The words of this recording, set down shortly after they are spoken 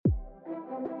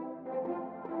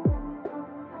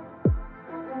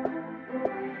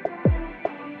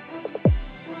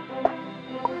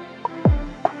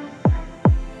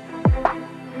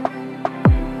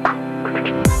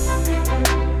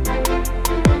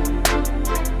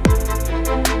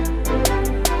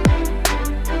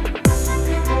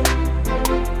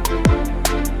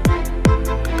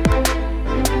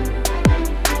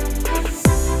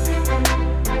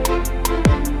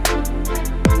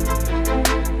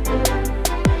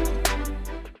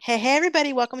Hey,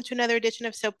 everybody, welcome to another edition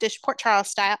of Soap Dish Port Charles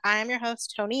Style. I am your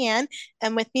host, Tony Ann,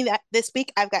 and with me this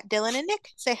week I've got Dylan and Nick.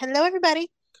 Say hello,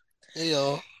 everybody. Hey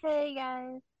y'all. Hey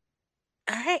guys.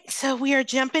 All right, so we are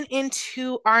jumping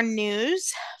into our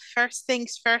news. First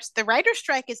things first, the writer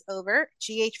strike is over.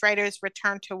 GH writers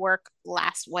returned to work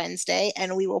last Wednesday,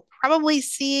 and we will probably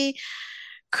see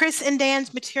Chris and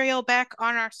Dan's material back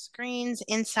on our screens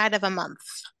inside of a month.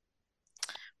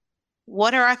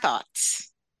 What are our thoughts?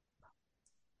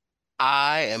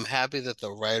 I am happy that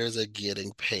the writers are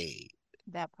getting paid.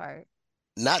 That part.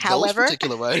 Not those However,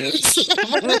 particular writers,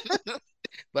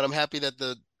 but I'm happy that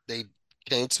they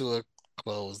came to a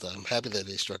close. I'm happy that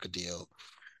they struck a deal.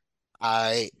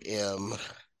 I am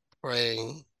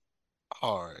praying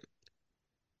hard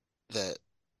that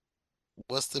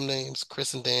what's the names?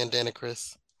 Chris and Dan, Dan and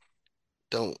Chris,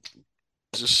 don't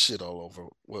just shit all over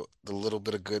well the little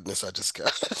bit of goodness I just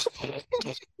got.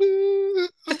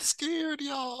 I'm scared,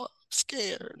 y'all. I'm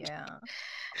scared. Yeah.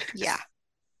 yeah.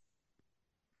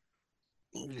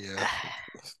 Yeah.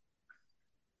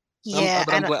 Yeah,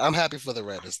 But I'm and glad. I'm happy for the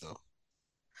writers though.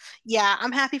 yeah,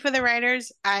 I'm happy for the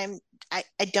writers. I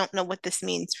don't know what this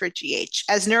means for GH.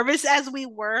 As nervous as we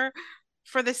were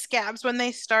for the scabs when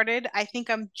they started, I think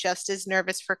I'm just as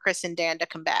nervous for Chris and Dan to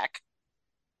come back.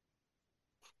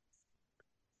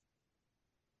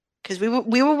 Because we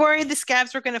were worried the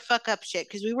scabs were gonna fuck up shit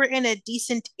because we were in a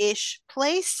decent-ish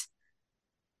place.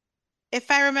 If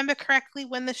I remember correctly,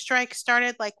 when the strike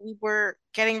started, like we were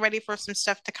getting ready for some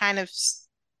stuff to kind of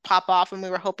pop off, and we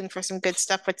were hoping for some good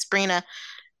stuff with Sprina.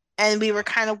 And we were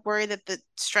kind of worried that the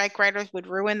strike writers would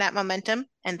ruin that momentum,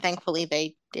 and thankfully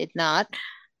they did not.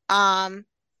 Um,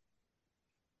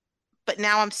 but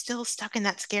now I'm still stuck in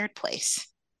that scared place.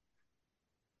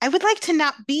 I would like to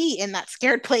not be in that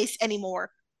scared place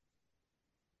anymore.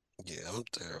 Yeah, I'm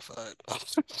terrified.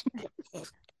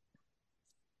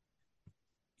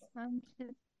 I'm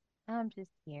just I'm just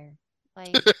here.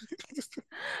 Like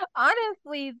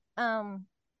honestly, I,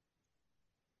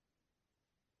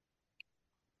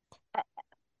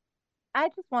 I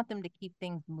just want them to keep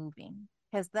things moving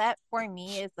because that for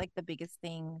me is like the biggest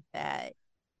thing that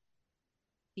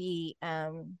the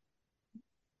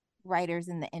writers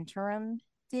in the interim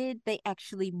did. They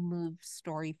actually moved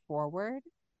story forward.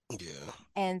 Yeah.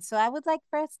 And so I would like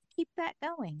for us to keep that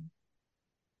going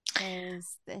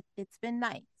because it's been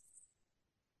nice.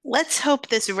 Let's hope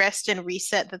this rest and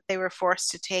reset that they were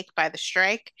forced to take by the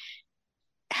strike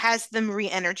has them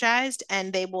re-energized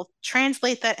and they will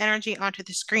translate that energy onto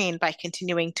the screen by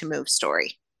continuing to move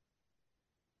story.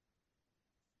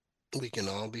 We can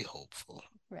all be hopeful.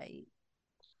 Right.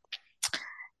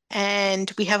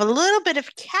 And we have a little bit of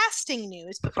casting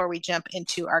news before we jump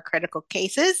into our critical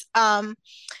cases.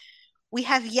 We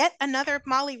have yet another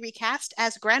Molly recast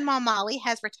as Grandma Molly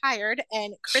has retired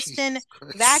and Kristen Jesus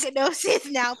Christ. Vaganos is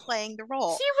now playing the She role.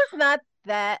 was not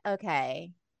that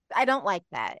okay. I don't like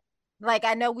that. Like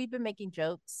I know we've been making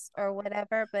jokes or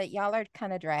whatever, but y'all are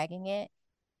kind of dragging it.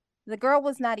 The girl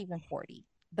was not even 40.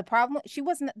 The problem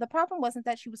wasn't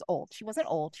that she was old. She wasn't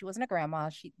old. She wasn't a grandma.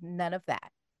 She none of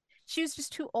that. She was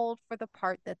just too old for the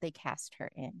part that they cast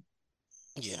her in.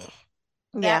 Yeah.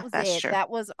 That Yeah, was that's it. true. That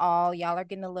was all. Y'all are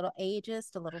getting a little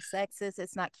ageist, a little sexist.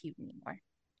 It's not cute anymore.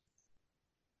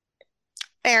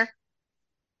 Fair.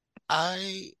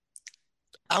 I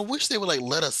I wish they would like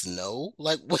let us know.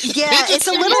 Like they Yeah, it's just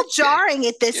a little jarring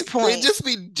at this they point. just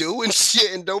be doing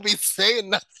shit and don't be saying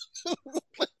nothing.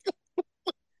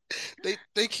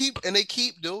 They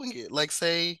keep doing it. Like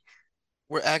say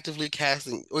we're actively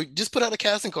casting or just put out a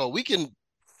casting call. We can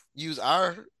use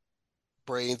our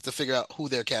brains to figure out who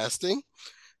they're casting.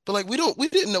 But like we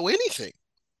didn't know anything.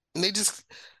 And they just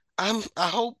I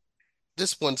hope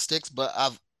this one sticks, but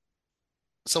I've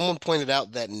someone pointed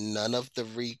out that none of the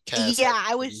recasts Yeah,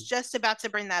 I was just about to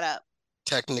bring that up.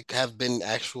 have been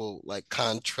actual like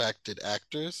contracted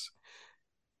actors.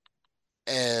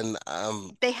 And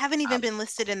They haven't even I'm been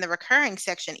listed in the recurring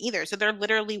section either, so they're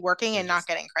literally working they're and not just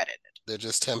getting credited. they're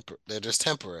just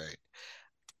temporary.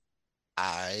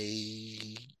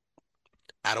 I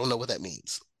I don't know what that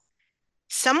means.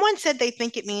 Someone said they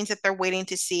think it means that they're waiting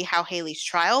to see how Haley's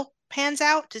trial pans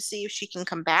out to see if she can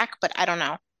come back, but I don't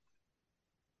know.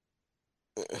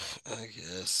 I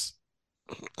guess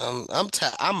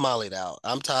I'm mollied out.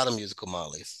 I'm tired of musical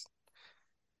mollies.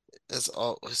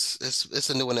 It's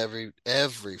a new one every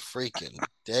freaking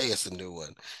day. It's a new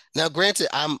one. Now, granted,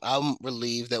 I'm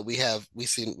relieved that we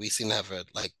seem to have a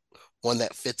like one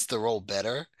that fits the role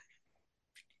better.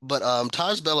 But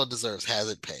Taj Bello deserves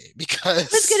hazard pay I was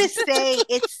because gonna say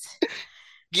it's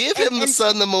give and him the and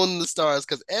sun, the moon, and the stars.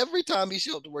 Because every time he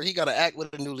shows up to work, he got to act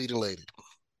with a new leading lady.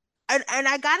 and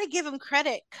I gotta give him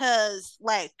credit because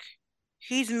like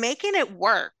he's making it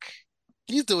work.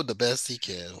 He's doing the best he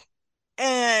can.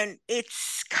 And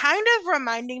it's kind of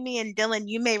reminding me, and Dylan,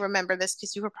 you may remember this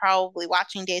because you were probably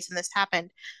watching days when this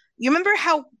happened. You remember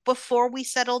how before we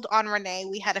settled on Renee,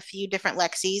 we had a few different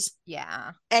Lexis,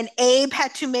 Yeah. and Abe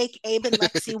had to make Abe and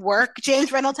Lexi work.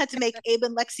 James Reynolds had to make Abe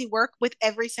and Lexi work with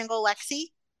every single Lexi.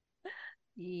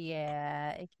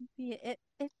 Yeah, it could be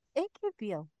it could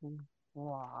be a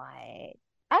lot.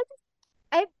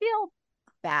 I feel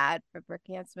bad for Brooke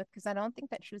Ann Smith because I don't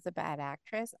think that she was a bad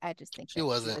actress. I just think She that she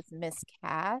wasn't. was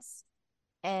miscast.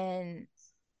 And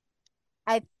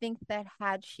I think that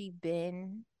had she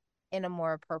been in a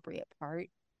more appropriate part,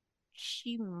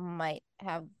 she might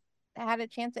have had a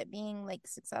chance at being like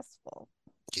successful.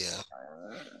 Yeah.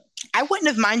 I wouldn't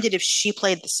have minded if she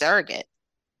played the surrogate.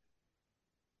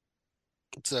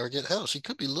 Surrogate hell, she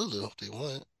could be Lulu if they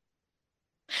want.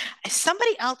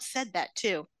 Somebody else said that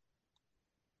too.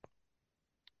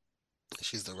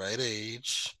 She's the right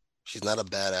age. She's not a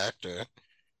bad actor.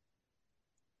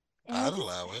 And I'd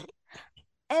allow it.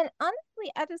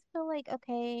 honestly, I just feel like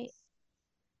okay,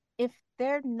 if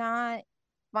they're not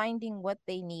finding what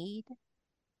they need,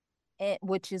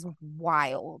 which is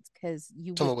wild because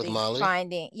you would Someone with think Molly.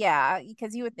 finding, yeah,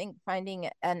 because you would think finding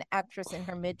an actress in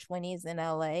her mid 20s in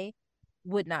LA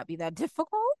would not be that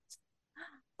difficult.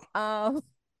 Um,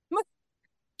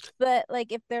 but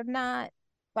like if they're not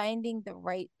finding the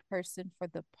right person for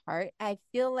the part, I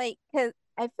feel like because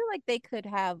I feel like they could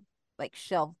have like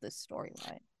shelved the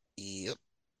storyline Yep.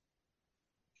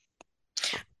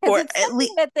 because Or it's at something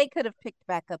least that they could have picked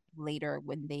back up later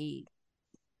when they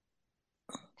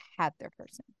had their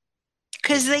person.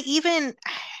 because Yeah. they even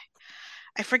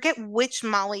I forget which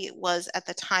Molly it was at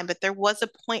the time, but there was a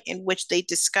point in which they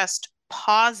discussed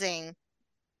pausing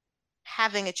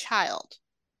having a child.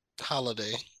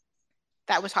 Holiday.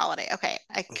 That was Holiday. Okay.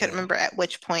 I couldn't Yeah. remember at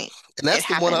which point And it that's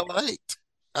the one I happened. liked.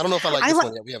 I don't know if I like I this like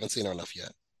one yet. We haven't seen her enough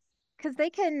yet. Because they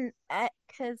can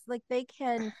because like they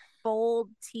can fold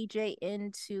TJ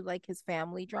into like his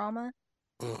family drama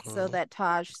so Hmm. that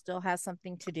Taj still has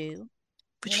something to do,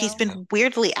 which you he's know. Yeah. been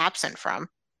weirdly absent from.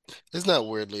 It's not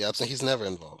weirdly absent. He's never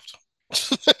involved.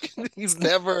 He's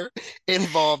never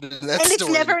involved in that And it's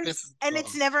story, and never it pisses me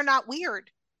off. not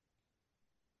weird.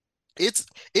 It's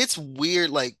it's weird,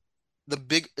 like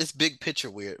it's big picture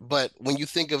weird, but when you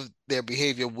think of their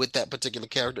behavior with that particular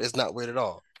character, it's not weird at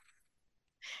all.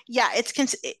 Yeah, it's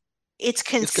It's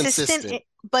consistent, consistent.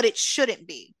 but it shouldn't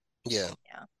be. Yeah.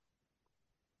 Yeah.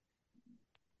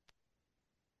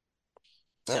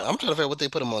 I'm So trying to figure out what they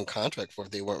put him on contract for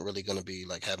if they weren't really going to be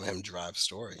like having him drive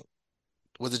story.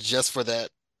 Was it just for that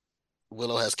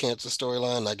Willow has cancer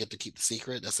storyline and I get to keep the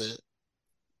secret? That's it.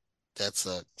 That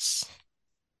sucks.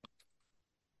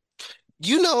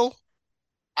 You know,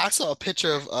 I saw a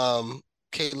picture of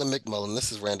Caitlin McMullen.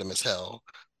 This is random as hell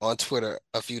on Twitter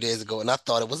a few days ago, and I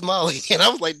thought it was Molly. And I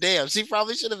was like, damn, she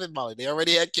probably should have been Molly. They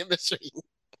already had chemistry.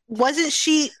 wasn't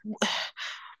she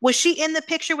was she in the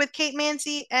picture with Kate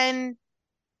Mansi and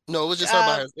No, it was just her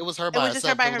uh it was her it by was just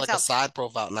her herself. by There was like a herself. side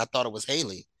profile, and I thought it was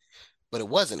Haley, but it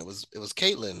wasn't. It was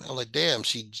Caitlin. I'm like, damn,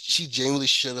 she genuinely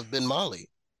should have been Molly.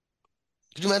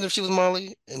 Could you imagine if she was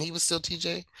Molly and he was still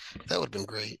TJ? That would have been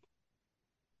great.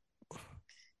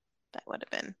 That would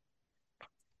have been.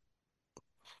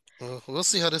 Well, we'll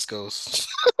see how this goes.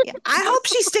 Yeah. I hope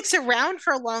she sticks around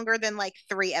for longer than like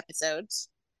 3 episodes.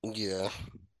 Yeah,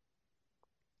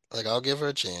 like I'll give her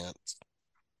a chance.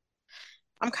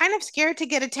 I'm kind of scared to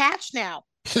get attached now.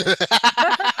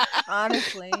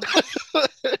 Honestly.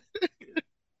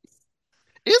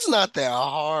 It's not that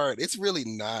hard. It's really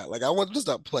not. Like I want to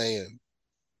stop playing.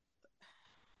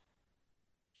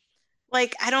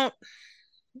 Like I don't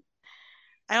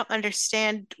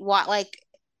understand why like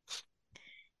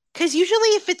because usually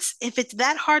if it's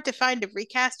that hard to find a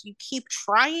recast, you keep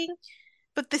trying,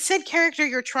 but the said character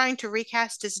you're trying to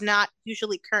recast is not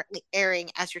usually currently airing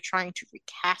as you're trying to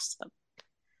recast them.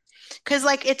 Because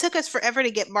like it took us forever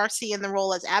to get Marcy in the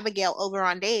role as Abigail over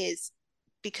on Days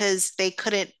because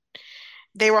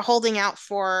they were holding out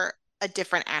for a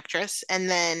different actress and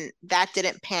then that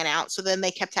didn't pan out. So then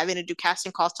they kept having to do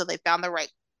casting calls till they found the right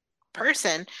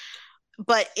person.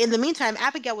 But in the meantime,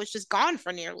 Abigail was just gone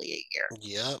for nearly a year.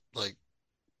 Yeah, like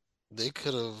they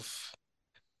could have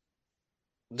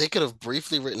they could have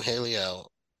briefly written Haley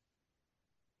out,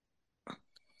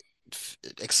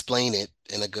 explain it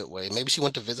in a good way. Maybe she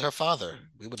went to visit her father.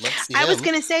 We would love to see I was him.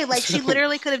 gonna say, like, she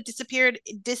literally could have disappeared,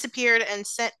 and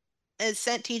sent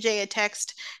TJ a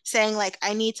text saying, like,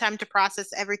 I need time to process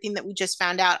everything that we just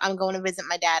found out. I'm going to visit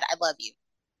my dad. I love you.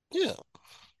 Yeah.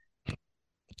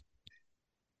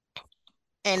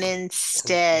 And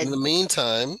In instead, the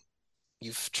meantime,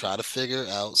 you try to figure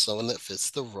out someone that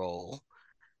fits the role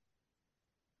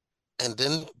and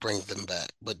then bring them back.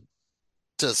 But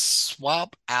to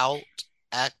swap out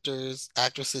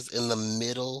actresses in the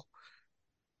middle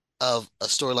of a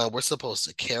storyline we're supposed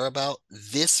to care about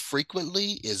this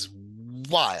frequently is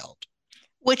wild.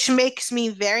 which makes me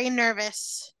very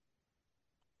nervous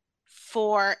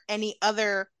for any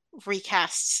other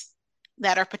recasts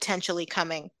that are potentially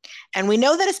coming. And we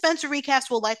know that a Spencer recast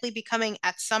will likely be coming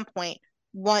at some point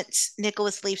once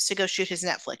Nicholas leaves to go shoot his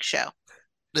Netflix show.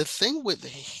 The thing with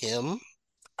him,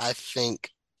 I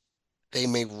think they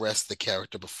may rest the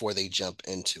character before they jump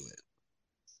into it.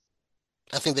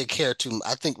 I think they care too.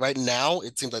 I think right now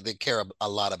it seems like they care a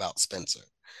lot about Spencer.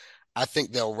 I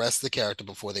think they'll rest the character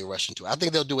before they rush into it. I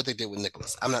think they'll do what they did with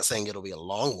Nicholas. I'm not saying it'll be a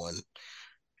long one,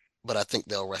 but I think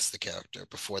they'll rest the character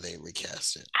before they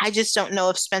recast it. I just don't know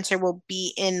if Spencer will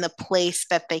be in the place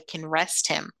that they can rest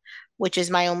him, which is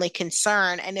my only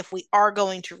concern. And if we are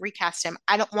going to recast him,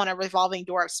 I don't want a revolving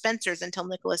door of Spencer's until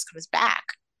Nicholas comes back.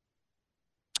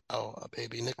 Oh,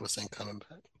 baby, Nicholas ain't coming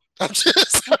back.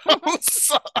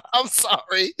 I'm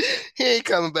sorry. He ain't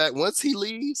coming back. Once he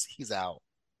leaves, he's out.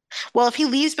 Well, if he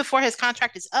leaves before his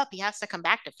contract is up, he has to come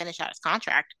back to finish out his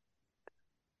contract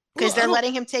because Well, I they're don't.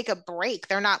 letting him take a break.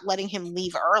 They're not letting him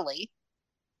leave early.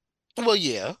 Well,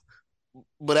 yeah,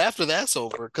 but after that's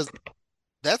over, because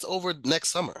that's over next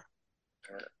summer.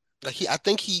 Like I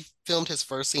think he filmed his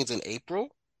first scenes in April,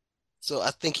 so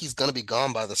I think he's gonna be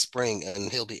gone by the spring,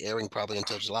 and he'll be airing probably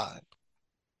until July.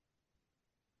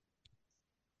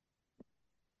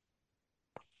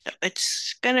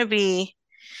 It's going to be,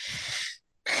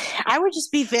 I would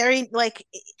just be very like,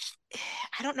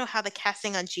 I don't know how the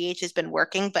casting on GH has been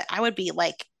working, but I would be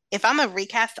like, if I'm a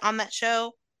recast on that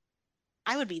show,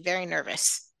 I would be very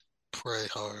nervous. Pray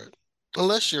hard,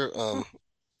 unless you're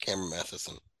Cameron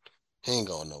Matheson. He ain't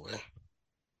going nowhere.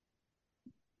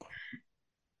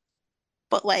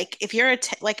 But like, if you're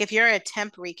if you're a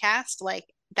temp recast, like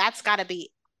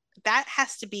that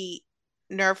has to be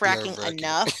nerve wracking Nerve wracking.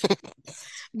 enough.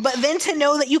 But then to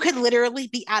know that you could literally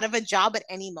be out of a job at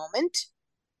any moment,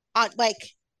 like,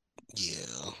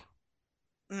 Yeah.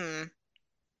 mm,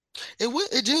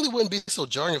 It generally wouldn't be so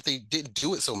jarring if they didn't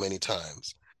do it so many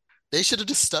times. They should have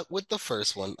just stuck with the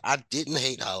first one. I didn't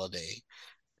hate Holiday.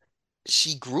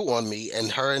 She grew on me,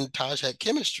 and her and Taj had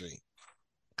chemistry.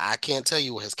 I can't tell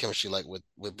you what his chemistry like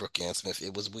with Brooke Ann Smith.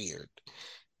 It was weird,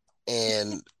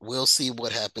 and we'll see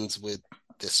what happens with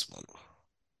this one.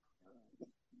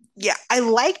 yeah, I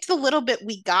liked the little bit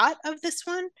we got of this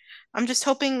one. I'm just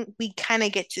hoping we kind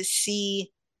of get to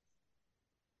see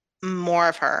more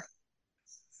of her.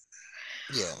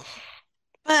 Yeah.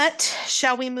 But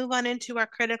shall we move on into our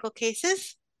critical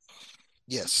cases?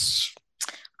 Yes.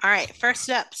 All right, first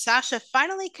up, Sasha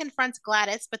finally confronts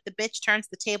Gladys, but the bitch turns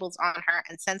the tables on her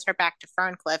and sends her back to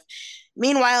Ferncliff.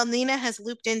 Meanwhile, Nina has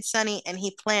looped in Sonny and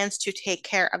he plans to take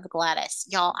care of Gladys.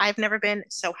 Y'all, I've never been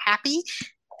so happy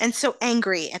and so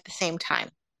angry at the same time.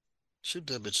 Shoot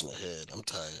that bitch in the head. I'm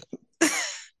tired.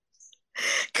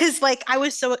 Cause like I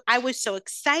was so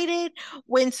excited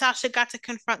when Sasha got to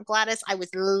confront Gladys. I was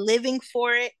living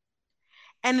for it.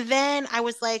 And then I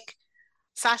was like,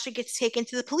 Sasha gets taken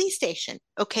to the police station.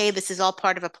 Okay, this is all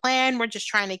part of a plan. We're just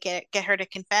trying to get her to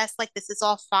confess. Like this is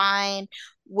all fine.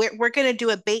 We're gonna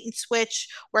do a bait and switch.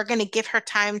 We're gonna give her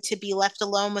time to be left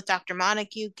alone with Dr.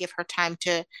 Montague. Give her time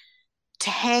to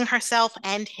hang herself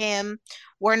and him.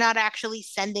 We're not actually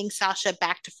sending Sasha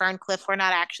back to Ferncliff. We're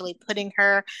not actually putting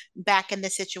her back in the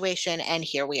situation. And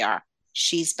here we are.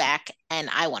 She's back, and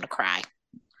I want to cry.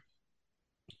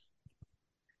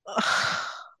 Ugh,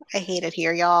 I hate it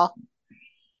here, y'all.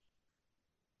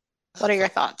 I What are your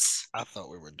thought thoughts? I thought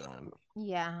we were done.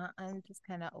 Yeah, I'm just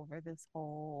kind of over this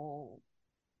whole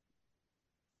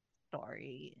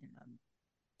story. And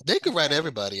They could I'm write ready.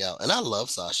 everybody out, and I love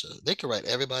Sasha. They could write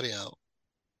everybody out.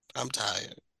 I'm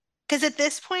tired. Because at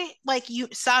this point, like you,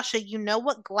 Sasha, you know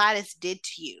what Gladys did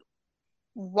to you.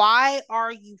 Why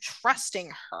are you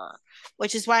trusting her?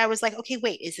 Which is why I was like, okay,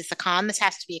 wait, is this a con? This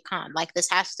has to be a con. Like, this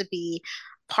has to be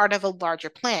part of a larger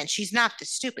plan. She's not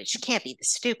this stupid. She can't be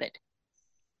this stupid.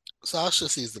 Sasha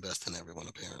sees the best in everyone,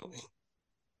 apparently.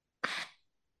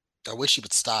 I wish she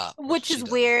would stop, but Which she is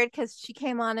doesn't. weird because she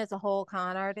came on as a whole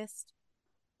con artist.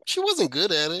 She wasn't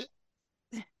good at it.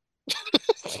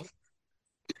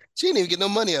 She didn't even get no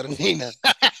money out of Nina.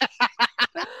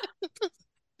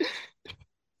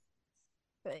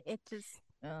 But it just,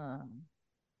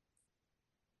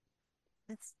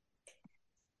 it's,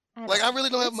 I Like don't I know. really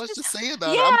don't have This much just to say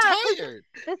about it. I'm yeah, tired.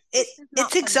 It this is it's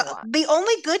not fun to watch. the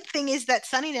only good thing is that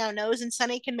Sonny now knows, and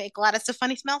Sonny can make Gladys a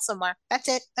funny smell somewhere. That's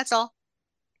it. That's all.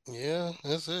 Yeah,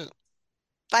 that's it.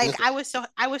 And Like it's,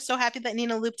 I was so happy that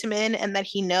Nina looped him in and that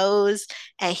he knows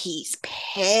and he's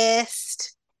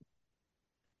pissed.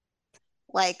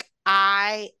 Like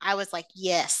I was like,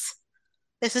 yes.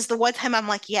 This is the one time I'm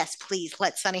like, yes, please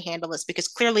let Sonny handle this because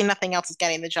clearly nothing else is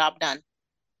getting the job done.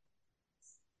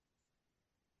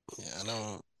 yeah, I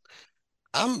don't.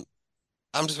 I'm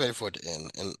I'm just ready for it to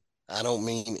end, and I don't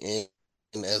mean in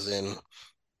as in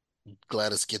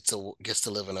Gladys gets to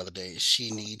live another day. She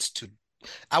needs to.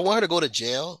 I want her to go to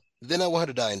jail. Then I want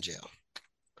her to die in jail.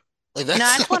 Like No,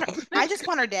 that's I just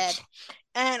want her dead.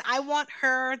 And I want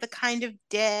her the kind of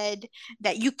dead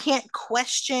that you can't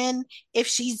question if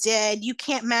she's dead. You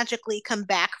can't magically come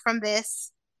back from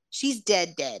this. She's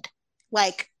dead, dead.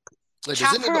 Like, like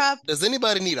chop her up. does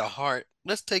anybody need a heart?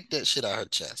 Let's take that shit out of her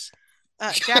chest.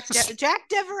 Jack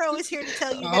Devereaux is here to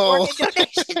tell you that Oh, organ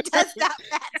donation does not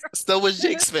matter. so was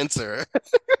Jake Spencer.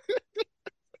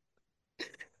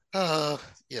 Uh,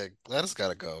 yeah, Gladys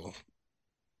gotta go.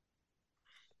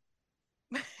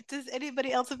 Does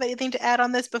anybody else have anything to add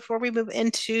on this before we move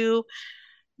into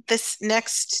this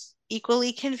next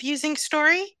equally confusing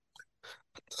story?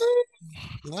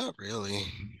 Not really.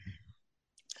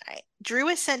 All right. Drew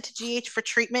is sent to GH for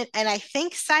treatment, and I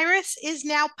think Cyrus is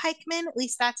now Pikeman. At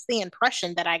least that's the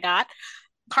impression that I got.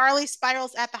 Carly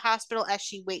spirals at the hospital as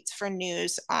she waits for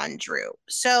news on Drew.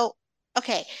 So,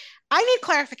 okay, I need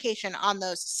clarification on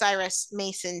those Cyrus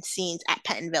Mason scenes at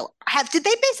Pentonville. Did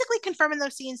they basically confirm in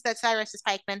those scenes that Cyrus is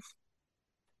Pikeman?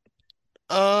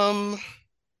 Um,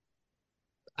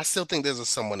 I still think there's a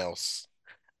someone else.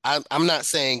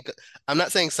 I'm not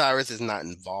saying Cyrus is not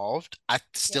involved. I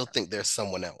still Yeah. think there's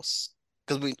someone else.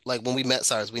 Because we like when we met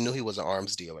Cyrus, we knew he was an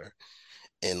arms dealer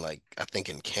in like I think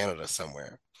in Canada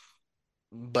somewhere.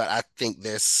 But I think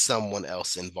there's someone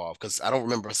else involved because I don't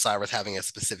remember Cyrus having a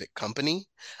specific company.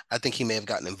 I think he may have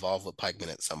gotten involved with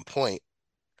Pikeman at some point,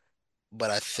 but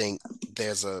I think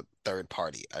there's a third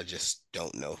party. I just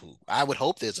don't know who. I would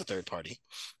hope there's a third party.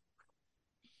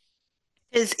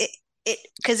 Is it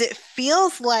because it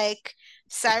feels like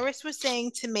Cyrus was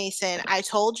saying to Mason, I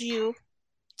told you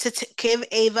to give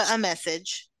Ava a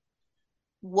message.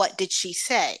 What did she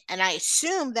say? And I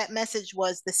assume that message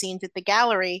was the scenes at the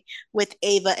gallery with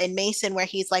Ava and Mason, where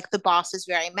he's like, the boss is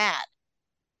very mad.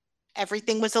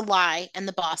 Everything was a lie, and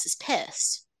the boss is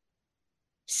pissed.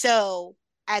 So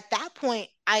at that point,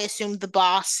 I assumed the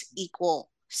boss equal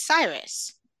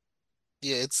Cyrus.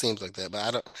 Yeah, it seems like that, but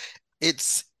I don't.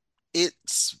 It's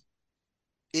it's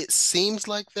it seems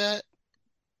like that,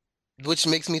 which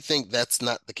makes me think that's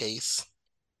not the case.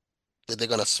 That they're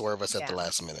gonna swerve us at the Yeah.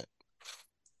 last minute.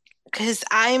 Because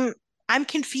I'm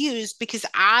confused because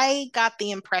I got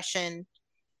the impression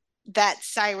that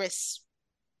Cyrus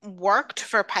worked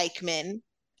for Pikeman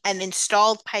and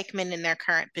installed Pikeman in their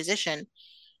current position,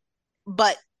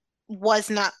 but was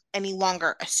not any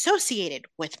longer associated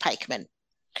with Pikeman.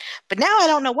 But now I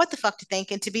don't know what the fuck to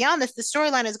think. And to be honest, the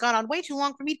storyline has gone on way too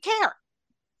long for me to care.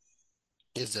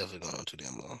 It's definitely going on too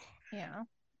damn long. Yeah.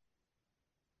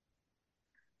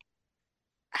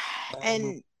 Um,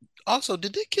 And Also,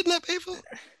 did they kidnap Ava?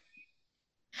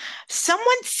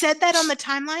 someone said that on the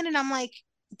timeline, and I'm like,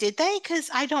 did they? Because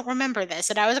I don't remember this.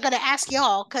 And I was going to ask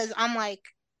y'all because I'm like,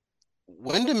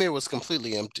 Windermere was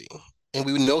completely empty, and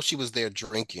we know she was there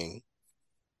drinking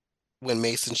when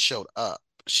Mason showed up.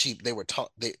 They were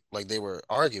taught they were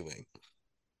arguing,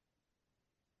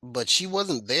 but she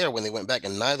wasn't there when they went back,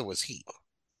 and neither was he.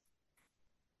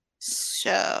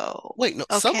 so, Wait, no,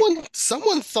 okay.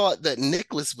 someone thought that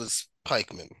Nicholas was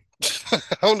Pikeman. I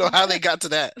don't know how they got to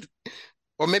that.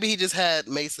 Or maybe he just had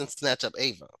Mason snatch up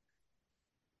Ava.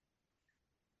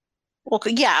 Well,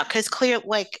 yeah, because clear,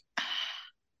 like,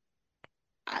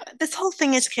 this whole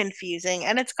thing is confusing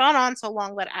and it's gone on so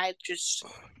long that I just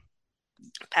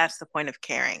past the point of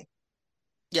caring.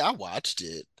 Yeah, I watched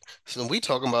it. So we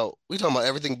talking about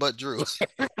everything but Drew.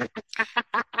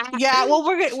 Yeah, well,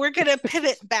 we're gonna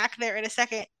pivot back there in a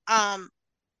second.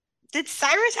 Did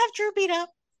Cyrus have Drew beat up?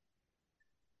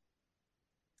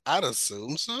 I'd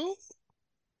assume so.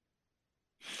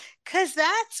 Because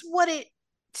that's what it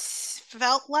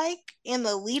felt like in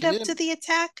the lead He up to didn't. the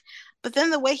attack. But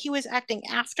then the way he was acting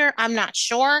after, I'm not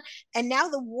sure. And now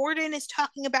the warden is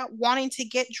talking about wanting to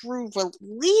get Drew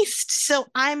released. So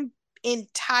I'm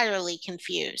entirely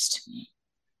confused.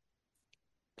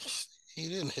 He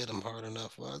didn't hit him hard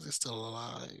enough. Why is he still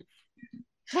alive?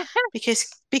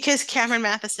 Because Cameron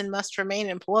Matheson must remain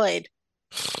employed.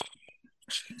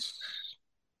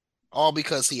 all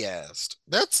because he asked.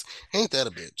 That's ain't that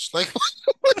a bitch? Like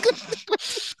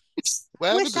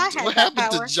I wish I what had that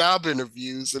happened to power. job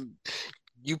interviews and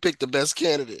you picked the best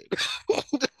candidate?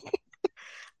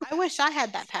 I wish I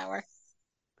had that power.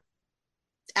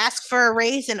 Ask for a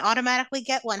raise and automatically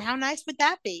get one. How nice would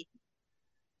that be?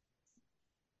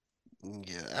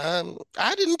 Yeah,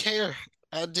 I didn't care.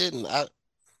 I didn't. I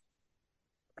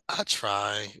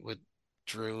try with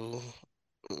Drew.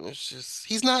 It's just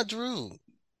he's not Drew.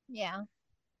 Yeah.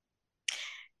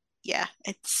 Yeah,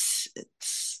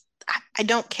 I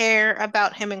don't care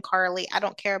about him and Carly. I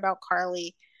don't care about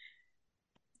Carly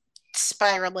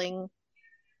spiraling.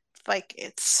 Like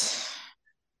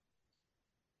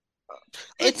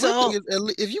Like it's my thing all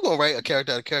is, if you gonna write a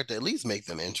character out of character, at least make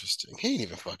them interesting. He ain't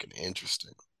even fucking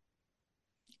interesting.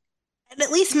 and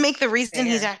at least make the reason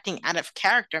he's Fair. acting out of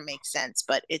character make sense,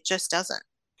 but it just doesn't.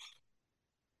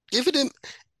 If it didn't,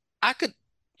 I could.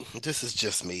 This is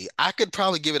just me. I could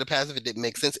probably give it a pass if it didn't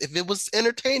make sense. If it was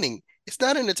entertaining, it's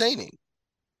not entertaining.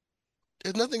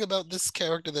 There's nothing about this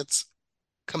character that's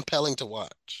compelling to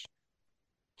watch.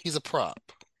 He's a prop.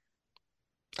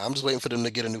 I'm just waiting for them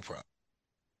to get a new prop.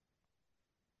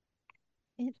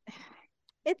 It,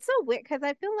 it's so weird because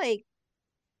I feel like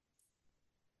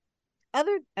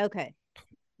other okay.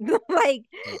 Like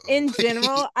Uh-oh. in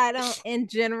general,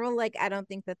 like I don't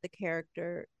think that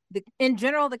in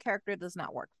general the character does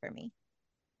not work for me.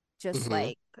 Just hmm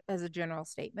like as a general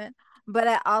statement. But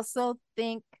I also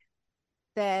think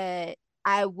that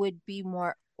I would be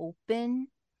more open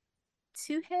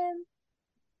to him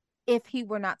if he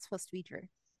were not supposed to be Drew.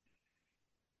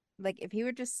 Like if he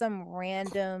were just some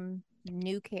random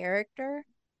new character,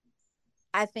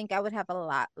 I think I would have a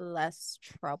lot less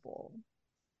trouble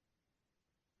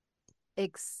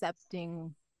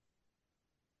accepting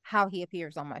how he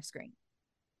appears on my screen.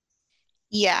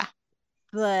 Yeah.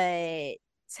 But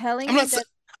telling I'm me not. that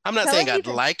I'm not saying telling me I'd that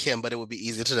like him, but it would be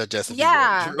easier to digest if he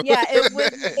weren't yeah, Drew. yeah, it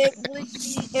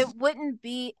wouldn't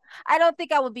be I don't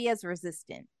think I would be as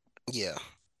resistant Yeah.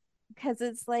 because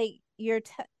it's like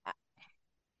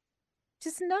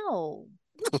just no.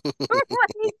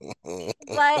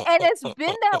 Like and it's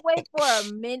been that way for a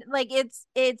minute. Like it's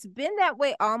been that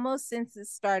way almost since it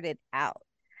started out.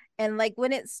 And like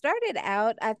when it started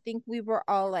out, I think we were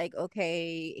all like,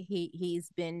 okay, he's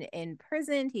been in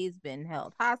prison, he's been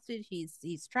held hostage, he's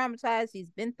traumatized, he's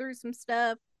been through some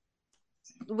stuff.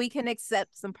 We can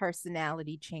accept some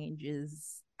personality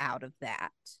changes out of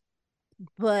that.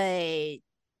 But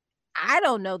I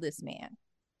don't know this man.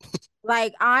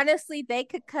 Like honestly, they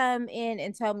could come in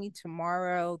and tell me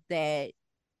tomorrow that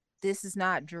this is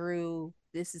not Drew.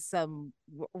 This is some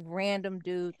random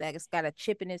dude that's got a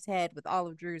chip in his head with all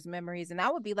of Drew's memories. And I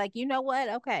would be like, you know what?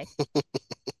 Okay.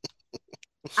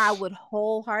 I would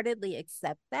wholeheartedly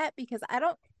accept that because I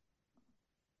don't,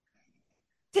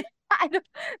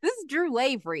 this is Drew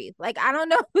Lavery. Like, I don't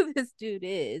know who this dude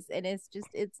is. And it's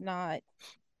not,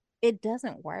 it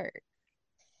doesn't work.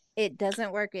 It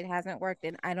doesn't work. It hasn't worked.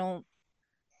 And I don't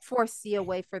foresee a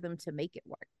way for them to make it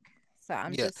work. So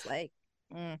I'm Yeah. just like,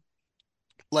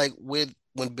 Like with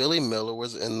when Billy Miller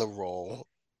was in the role,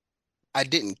 I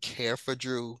didn't care for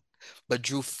Drew, but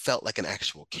Drew felt like an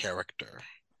actual character.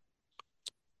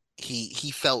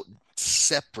 He felt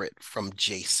separate from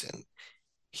Jason.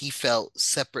 He felt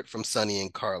separate from Sonny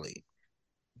and Carly.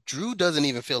 Drew doesn't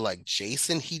even feel like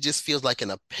Jason. He just feels like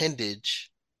an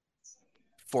appendage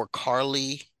for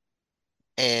Carly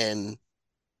and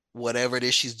whatever it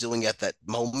is she's doing at that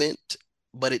moment.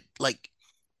 But it like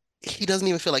he doesn't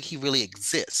even feel like he really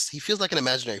exists. He feels like an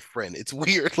imaginary friend. It's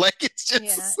weird. Like it's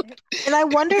yeah, just And I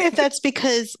wonder if that's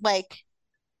because like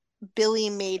Billy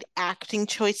made acting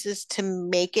choices to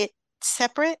make it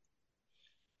separate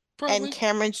and probably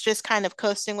Cameron's just kind of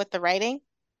coasting with the writing.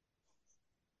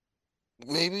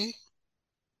 maybe.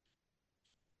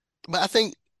 But I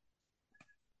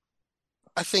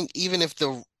think even if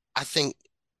the I think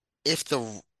if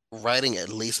the writing at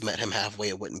least met him halfway,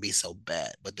 it wouldn't be so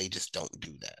bad. But they just don't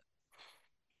do that.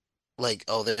 Like,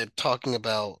 oh, they're talking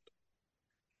about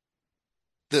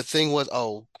the thing was,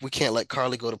 oh, we can't let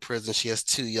Carly go to prison. She has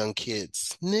two young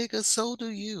kids. Nigga, so do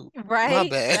you. My right.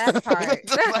 bad. That part.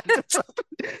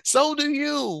 So do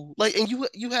you. Like, and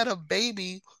you had a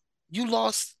baby. You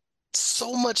lost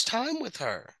so much time with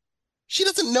her. She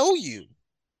doesn't know you.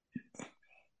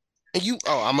 And you,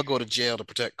 oh, I'm gonna go to jail to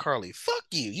protect Carly. Fuck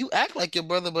you. You act like your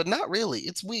brother, but not really.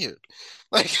 It's weird.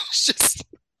 Like, it's just,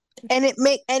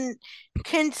 And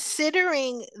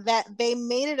considering that they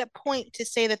made it a point to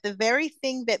say that the very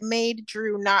thing that made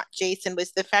Drew not Jason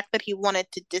was the fact that he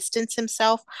wanted to distance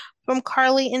himself from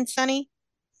Carly and Sonny.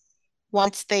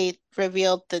 once they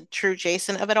revealed the true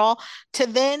Jason of it all, to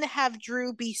then have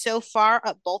Drew be so far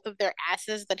up both of their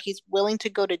asses that he's willing to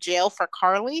go to jail for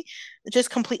Carly, it just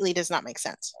completely does not make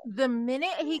sense. The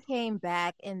minute he came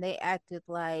back and they acted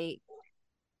like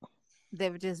they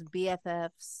were just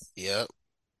BFFs Yep.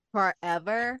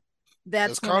 forever,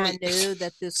 Because that's when I Carly, knew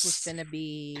that this was going to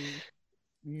be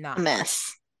A not good.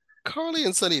 mess. Carly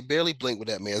and Sonny barely blinked with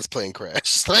that man's plane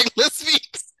crash. Like,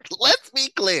 let's be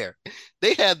clear.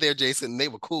 They had their Jason and they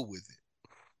were cool with it.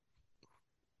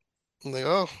 I'm like,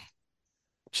 oh,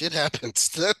 shit happens.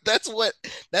 That's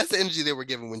the energy they were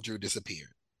given when Drew disappeared.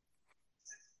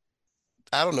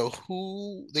 I don't know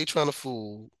who they trying to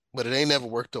fool, but it ain't never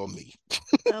worked on me.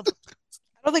 Oh,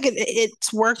 I don't think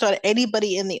it's worked on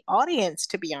anybody in the audience,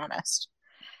 to be honest.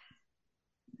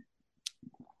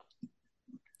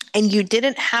 And you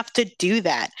didn't have to do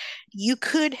that. You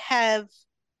could have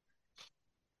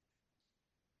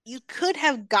you could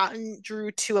have gotten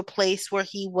Drew to a place where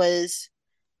he was,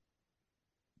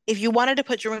 if you wanted to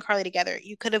put Drew and Carly together,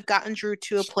 you could have gotten Drew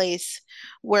to a place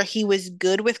where he was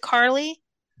good with Carly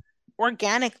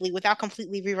organically without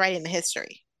completely rewriting the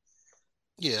history.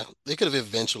 Yeah, they could have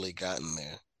eventually gotten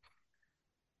there.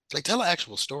 Like, tell an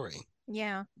actual story.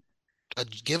 yeah.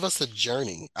 Give us a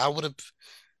journey. I would have,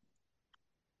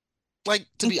 like,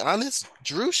 to be honest,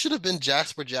 Drew should have been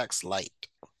Jasper Jack's light.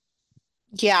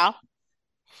 Yeah.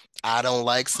 I don't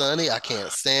like Sonny. I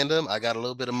can't stand him. I got a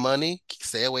little bit of money.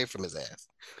 Stay away from his ass.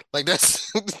 Like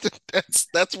that's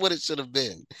that's what it should have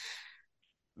been.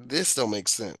 This don't make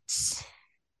sense.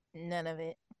 None of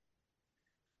it.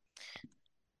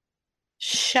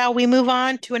 Shall we move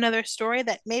on to another story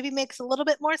that maybe makes a little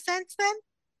bit more sense then?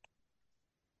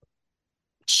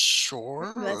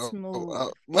 Sure. Let's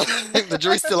move. The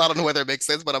jury's still out on whether it makes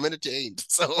sense, but I'm entertained.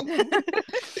 So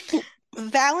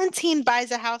Valentin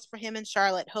buys a house for him and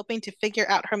Charlotte, hoping to figure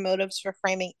out her motives for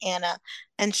framing Anna.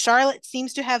 And Charlotte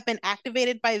seems to have been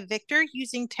activated by Victor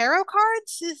using tarot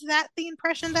cards. Is that the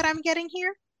impression that I'm getting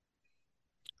here?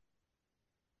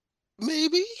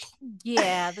 maybe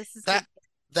yeah, this is that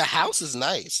the house is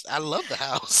nice. I love the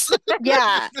house.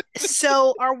 Yeah.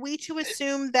 So are we to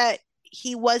assume that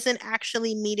he wasn't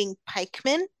actually meeting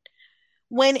Pikeman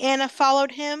when Anna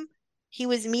followed him? He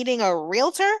was meeting a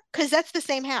realtor? Because that's the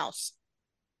same house.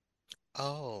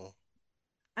 Oh,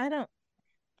 I don't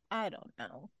I don't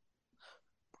know.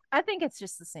 I think it's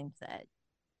just the same set.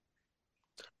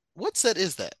 what set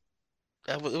is that?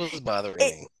 It was bothering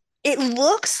It me. it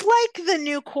looks like the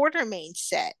new Quartermain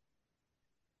set.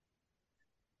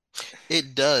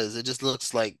 It does. It just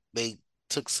looks like they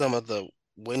took some of the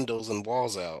windows and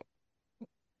walls out.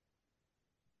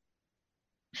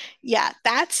 Yeah,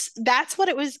 that's what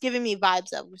it was giving me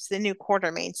vibes of. Was the new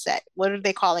Quartermain set. What are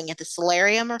they calling it? The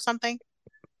Solarium or something?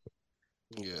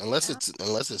 Yeah, Yeah.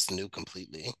 unless it's new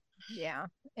completely. Yeah.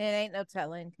 It ain't no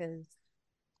telling because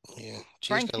Yeah, she's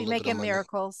Frank got a be little bit of making money.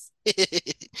 miracles.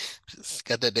 She's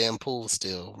got that damn pool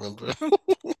still, remember?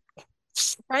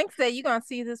 Frank said you're gonna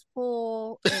see this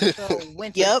pool until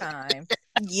winter Yep. time.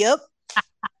 Yep.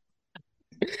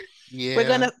 We're Yeah.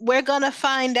 gonna we're gonna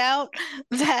find out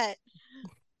that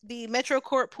the Metro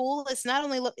Court pool is not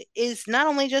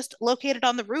only just located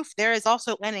on the roof, there is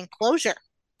also an enclosure.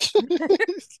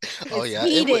 Oh It's yeah,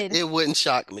 heated. it wouldn't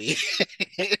shock me.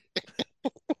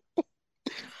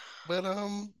 But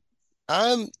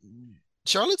I'm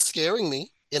Charlotte's scaring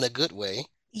me in a good way.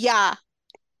 Yeah,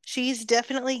 she's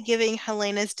definitely giving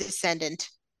Helena's descendant.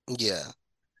 Yeah,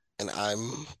 and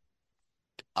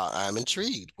I'm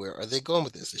intrigued. Where are they going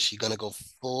with this? Is she gonna go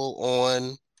full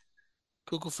on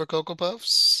Cuckoo for Cocoa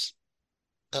Puffs?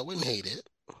 I wouldn't hate it.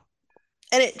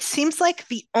 And it seems like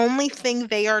the only thing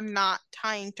they are not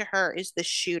tying to her is the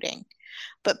shooting.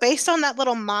 But based on that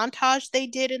little montage they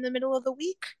did in the middle of the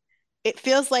week, it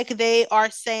feels like they are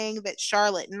saying that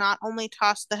Charlotte not only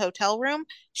tossed the hotel room,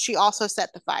 she also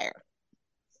set the fire.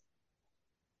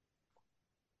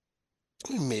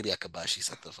 Maybe I could buy She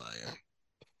Set the Fire.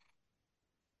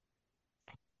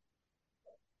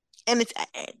 And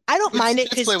I don't mind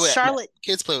it Kids play with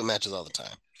kids play with matches all the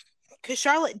time. because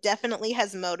Charlotte definitely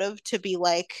has motive to be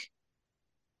like,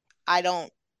 I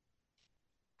don't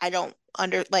I don't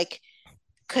under like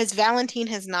because Valentine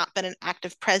has not been an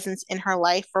active presence in her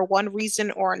life for one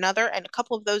reason or another, and a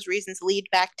couple of those reasons lead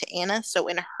back to Anna. So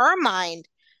in her mind,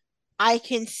 I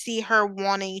can see her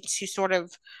wanting to sort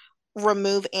of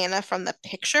remove Anna from the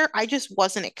picture. I just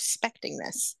wasn't expecting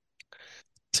this.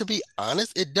 To be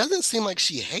honest, it doesn't seem like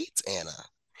she hates Anna.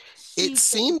 It She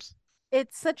seems,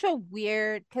 it's such a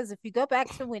weird because if you go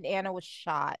back to when Anna was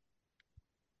shot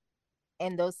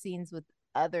and those scenes with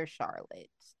other Charlotte,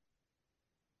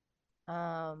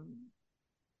 um,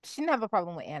 she didn't have a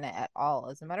problem with Anna at all.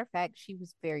 As a matter of fact, she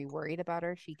was very worried about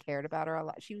her. She cared about her a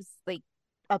lot. She was like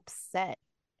upset.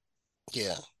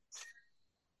 Yeah.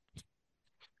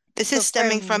 This is So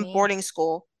for stemming from me, boarding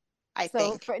school, I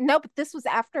so think. for no, but this was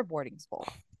after boarding school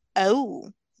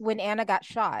Oh. when Anna got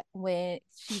shot, when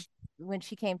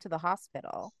she came to the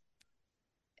hospital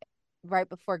right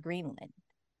before Greenland.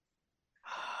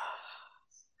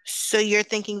 So you're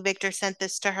thinking Victor sent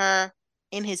this to her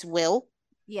in his will?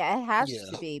 Yeah, it has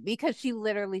to Yeah. be because she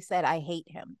literally said, "I hate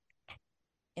him"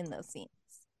 in those scenes.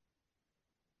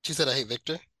 She said, I hate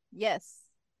Victor. Yes.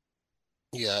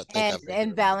 Yeah, I think I vaguely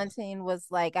And remember that. Valentin was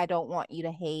like, "I don't want you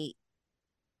to hate,"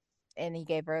 and he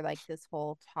gave her like this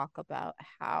whole talk about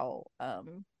how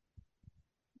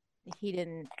he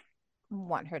didn't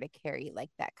want her to carry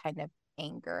like that kind of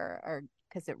anger or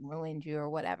because it ruined you or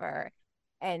whatever.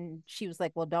 And she was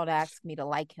like, "Well, don't ask me to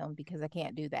like him because I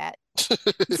can't do that."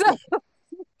 So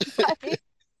like,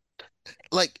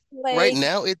 Like right like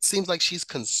now, it seems like she's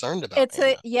concerned about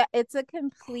Anna. it's a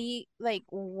complete like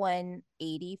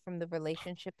 180 from the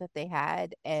relationship that they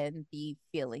had and the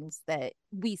feelings that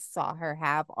we saw her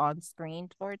have on screen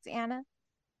towards Anna.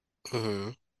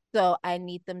 Hmm. So I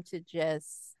need them to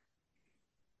just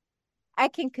I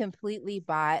can completely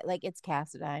buy like it's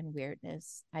Cassadine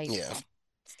weirdness. Yeah.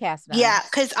 It's Cassadine. Yeah,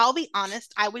 because I'll be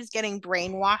honest, I was getting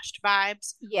brainwashed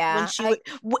vibes when Yeah, she I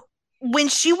would when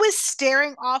she was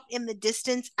staring off in the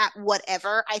distance at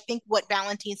whatever. I think what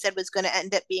Valentine said was going to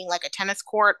end up being like a tennis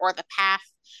court or the path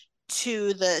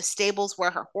to the stables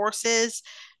where her horse is.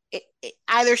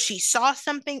 Either she saw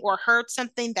something or heard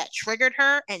something that triggered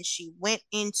her, and she went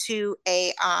into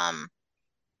a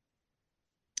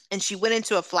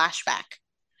flashback.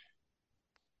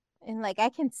 and like I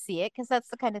can see it because that's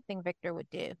the kind of thing Victor would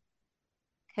do.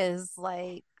 Because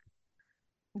like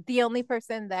the only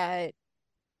person that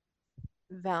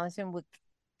Valentin would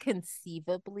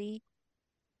conceivably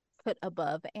put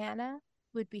above Anna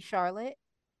would be Charlotte.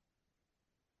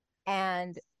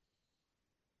 And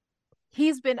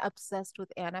he's been obsessed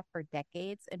with Anna for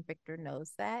decades, and Victor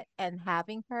knows that. And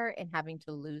having her and having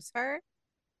to lose her,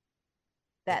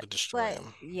 It could that's destroy like,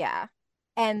 him. yeah.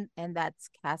 And that's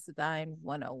Cassadine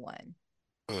 101.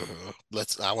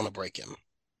 I want to break him.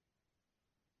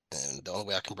 And the only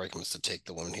way I can break him is to take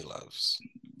the woman he loves.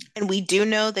 And we do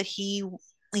know that he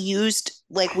used,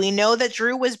 like, we know that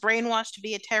Drew was brainwashed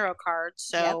via tarot cards.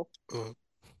 Yep. So Mhm.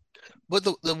 But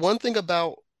the one thing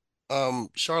about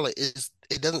Charlotte is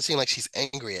it doesn't seem like she's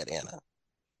angry at Anna.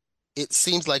 It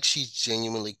seems like she's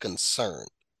genuinely concerned.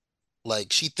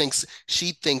 Like she thinks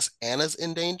Anna's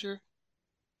in danger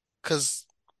because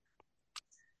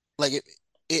like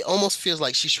it almost feels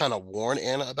like she's trying to warn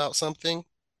Anna about something,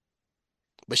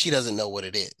 but she doesn't know what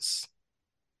it is.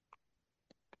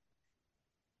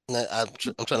 I'm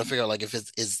trying to figure out like if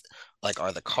it's is like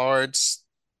are the cards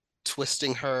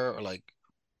twisting her or like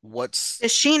what's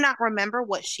does she not remember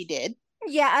what she did?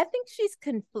 Yeah, I think she's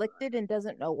conflicted and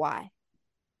doesn't know why.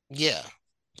 yeah,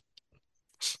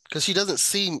 because she doesn't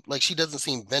seem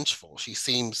vengeful. She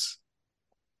seems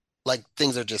like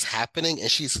things are just happening and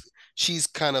she's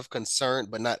kind of concerned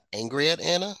but not angry at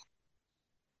Anna.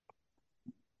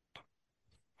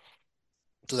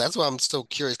 So that's why I'm so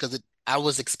curious because I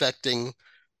was expecting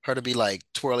her to be like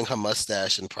twirling her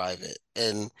mustache in private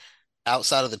and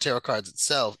outside of the tarot cards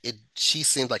itself, it she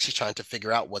seems like she's trying to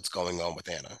figure out what's going on with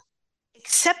Anna.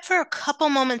 Except for a couple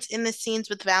moments in the scenes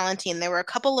with Valentine, there were a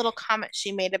couple little comments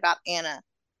she made about Anna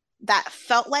that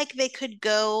felt like they could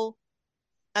go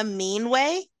a mean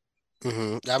way.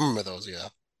 I remember those, yeah.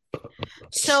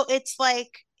 So it's like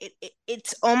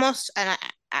it's almost, and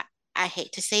I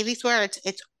hate to say these words,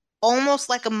 it's almost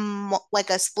like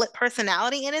a split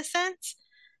personality in a sense,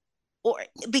 or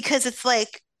because it's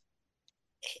like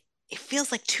it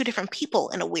feels like two different people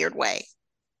in a weird way.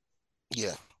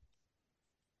 Yeah.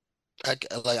 I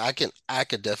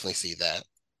could definitely see that.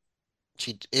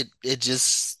 It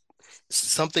just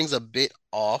something's a bit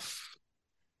off,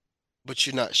 but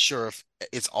you're not sure if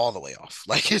it's all the way off.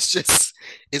 Like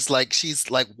it's like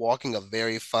she's like walking a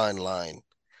very fine line.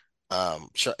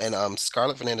 And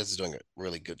Scarlett Fernandez is doing a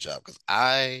really good job because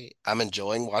I'm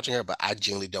enjoying watching her, but I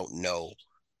genuinely don't know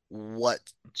what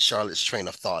Charlotte's train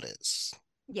of thought is.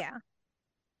 Yeah.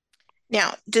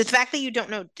 Now, the fact that you don't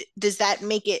know, does that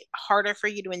make it harder for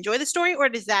you to enjoy the story, or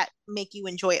does that make you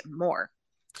enjoy it more?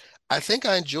 I think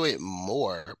I enjoy it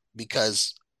more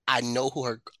because I know who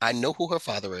her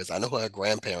father is, I know who her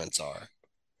grandparents are,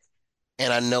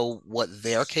 and I know what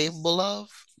they're capable of.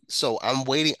 So I'm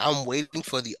waiting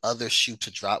for the other shoe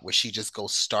to drop where she just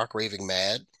goes stark raving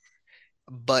mad.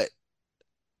 But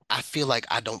I feel like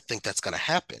I don't think that's gonna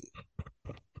happen.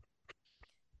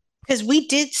 Because we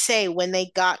did say when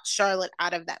they got Charlotte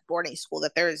out of that boarding school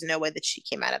that there is no way that she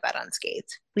came out of that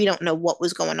unscathed. We don't know what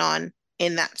was going on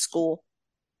in that school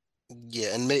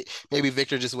Yeah, and maybe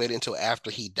Victor just waited until after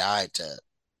he died to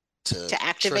to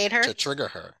activate her. trigger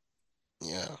her.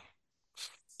 Yeah.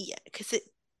 Yeah, because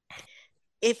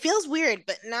it feels weird,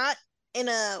 but in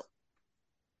a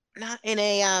not in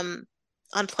a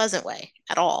unpleasant way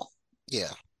at all.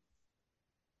 Yeah.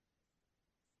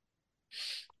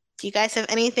 Do you guys have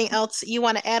anything else you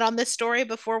want to add on this story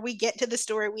before we get to the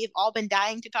story we've all been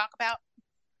dying to talk about?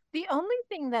 The only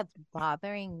thing that's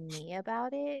bothering me about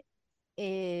it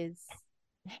is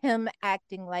him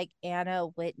acting like Anna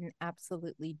wouldn't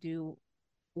absolutely do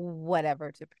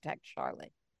whatever to protect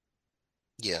Charlotte.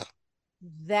 Yeah.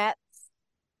 That's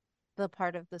the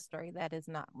part of the story that is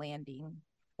not landing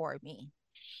for me.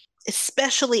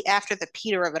 Especially after the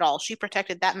Peter of it all. She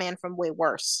protected that man from way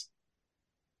worse.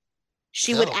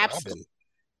 She would Hell, absolutely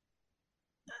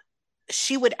Robin.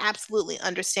 she would absolutely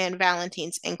understand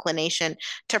Valentin's inclination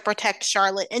to protect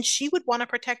Charlotte, and she would want to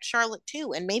protect Charlotte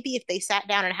too. And maybe if they sat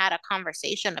down and had a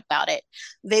conversation about it,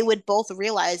 they would both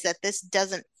realize that this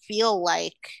doesn't feel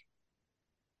like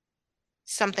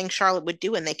something Charlotte would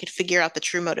do, and they could figure out the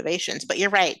true motivations. But you're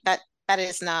right, that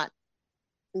is not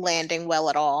landing well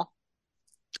at all.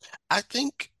 I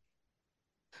think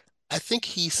I think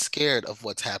he's scared of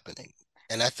what's happening.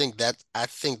 And I think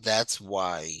that's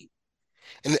why,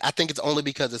 and I think it's only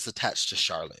because it's attached to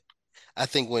Charlotte. I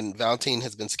think when Valentine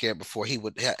has been scared before, he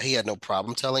had no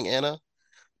problem telling Anna.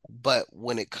 But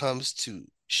when it comes to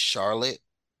Charlotte,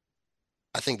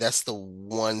 I think that's the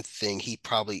one thing he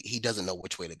doesn't know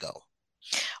which way to go.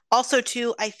 Also,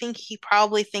 too, I think he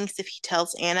probably thinks if he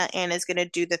tells Anna, Anna's going to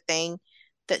do the thing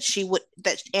that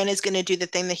Anna's going to do the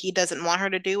thing that he doesn't want her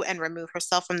to do and remove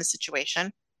herself from the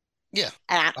situation. Yeah,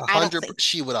 And a I don't hundred. think,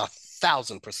 She would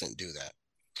 1,000% do that,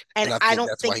 and and I I think don't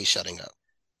that's why think he's shutting up.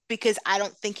 because I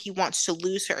don't think he wants to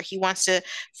lose her. He wants to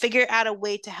figure out a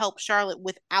way to help Charlotte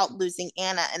without losing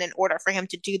Anna. And in order for him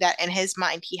to do that, in his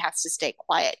mind, he has to stay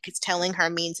quiet because telling her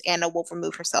means Anna will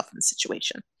remove herself from the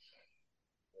situation.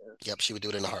 Yep, she would do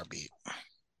it in a heartbeat.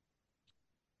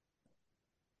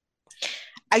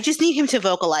 I just need him to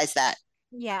vocalize that.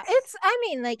 Yeah, it's I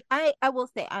mean, like I will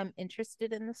say I'm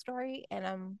interested in the story and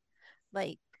I'm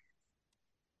like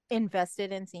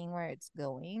invested in seeing where it's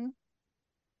going.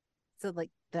 So like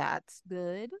that's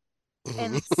good. Mhm.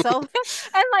 And so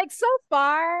and like so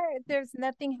far there's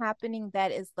nothing happening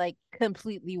that is like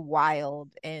completely wild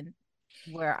and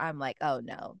where I'm like, "Oh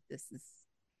no, this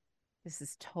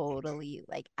is totally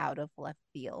like out of left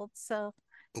field." So,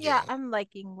 yeah, Yeah. I'm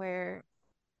liking where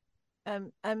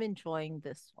I'm enjoying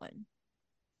this one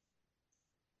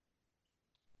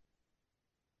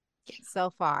so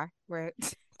far. Where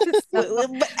so far.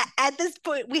 But at this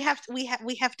point, we have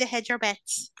to hedge our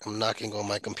bets. I'm knocking on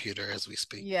my computer as we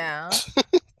speak. Yeah.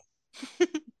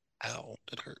 Ow,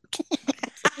 it hurt.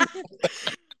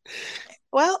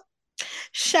 Well,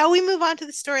 shall we move on to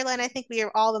the storyline I think we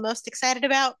are all the most excited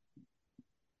about?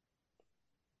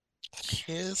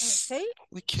 Yes, Okay.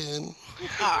 we can.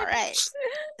 All right.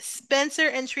 Spencer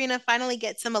and Trina finally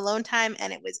get some alone time,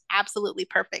 and it was absolutely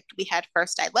perfect. We had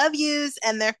first I love yous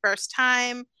and their first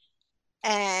time,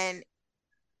 and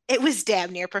it was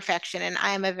damn near perfection. And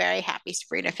I am a very happy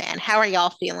Sabrina fan. How are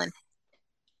y'all feeling?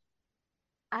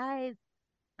 I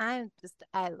I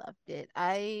loved it.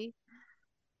 I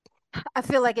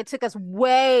feel like it took us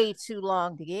way too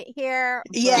long to get here,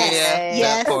 Yes, Yeah, but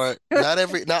that yes.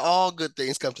 part. Not all good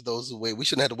things come to those who wait. We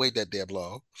shouldn't have to wait that damn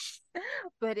long.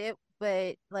 but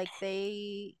like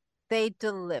they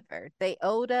delivered. They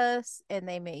owed us and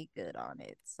they made good on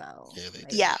it. So Yeah, they like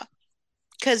did. Yeah,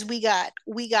 because we got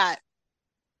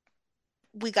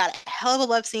a hell of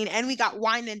a love scene, and we got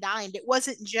wined and dined. It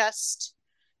wasn't just,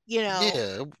 you know,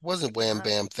 Yeah, it wasn't wham yeah.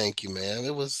 bam, thank you, man.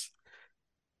 It was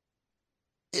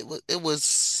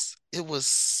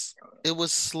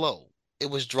slow. It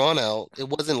was drawn out. It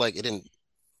wasn't like it didn't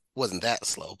wasn't that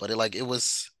slow, but it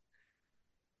wasn't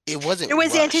there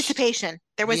was rushed. anticipation.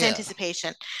 There was Yeah.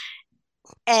 anticipation,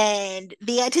 and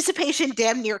the anticipation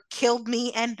damn near killed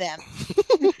me and them.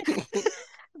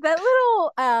 That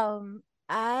little um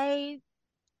I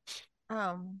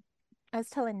was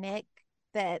telling Nick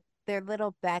that their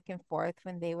little back and forth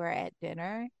when they were at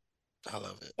dinner, I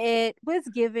love it. it was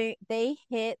giving they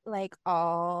hit like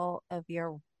all of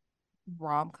your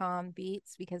rom-com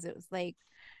beats because it was like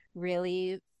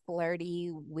really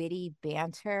flirty, witty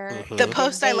banter The Hmm.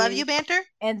 post I love you banter.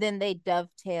 and then they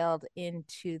dovetailed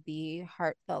into the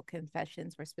heartfelt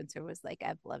confessions where Spencer was like,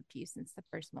 I've loved you since the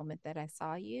first moment that I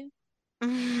saw you.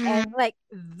 Mhm. And like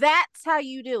that's how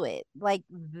you do it. Like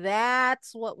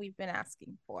that's what we've been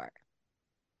asking for.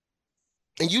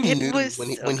 And you It knew was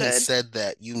when so he good. said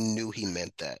that, you knew he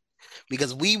meant that.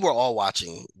 Because we were all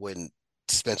watching when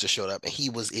Spencer showed up and he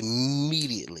was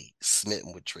immediately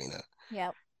smitten with Trina.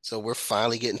 Yep. So we're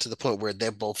finally getting to the point where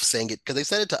they're both saying it because they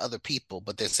said it to other people,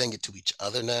 but they're saying it to each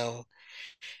other now.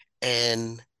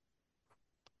 And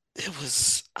it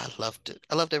was, I loved it.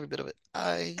 I loved every bit of it.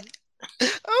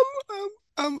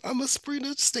 I'm, I'm a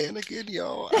Sabrina stan again,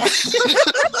 y'all.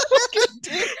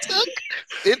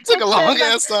 It took a Except long my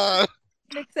ass time.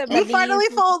 except my You knees. finally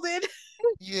folded.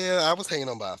 Yeah, I was hanging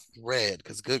on by a thread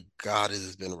because good God, it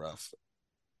has been rough.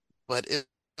 But it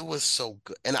was so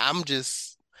good. And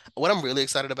what I'm really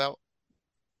excited about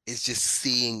is just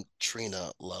seeing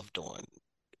Trina loved on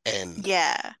and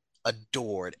Yeah.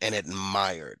 adored and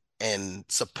admired and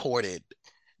supported.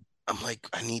 I'm like,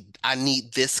 I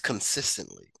need this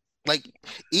consistently. Like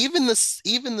even the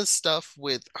stuff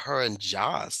with her and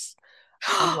Joss,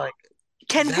 I'm like,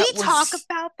 Can we that talk was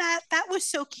about that? That was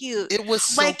so cute. it was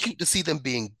so Like, cute to see them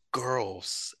being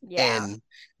girls Yeah. and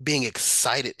being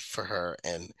excited for her.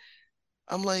 And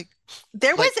I'm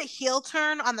there like, was a heel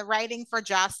turn on the writing for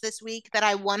Joss this week that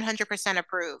I 100%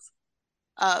 approve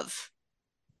of.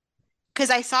 Because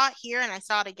I saw it here and I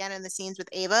saw it again in the scenes with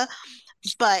Ava.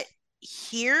 But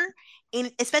here,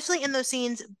 especially in those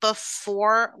scenes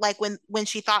before, like when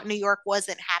she thought New York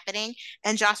wasn't happening,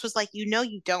 and Joss was like, you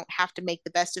don't have to make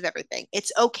the best of everything.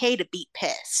 It's okay to be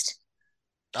pissed.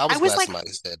 I I was was glad like,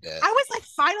 somebody said that I was like,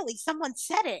 finally, someone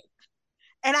said it.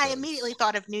 And I immediately because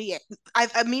thought of New Year.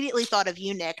 I've immediately thought of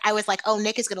you, Nick. I was like, oh,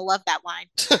 Nick is gonna love that line.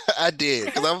 I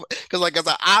did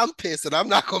I'm pissed and I'm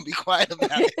not gonna be quiet about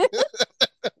it.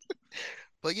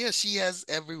 But yeah, she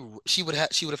would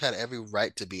have had every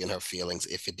right to be in her feelings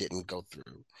if it didn't go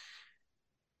through.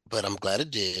 But I'm glad it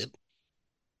did.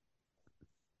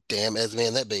 Damn Esme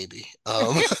and that baby.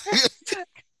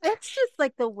 It's just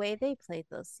like the way they played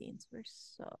those scenes were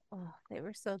they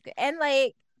were so good. And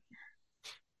like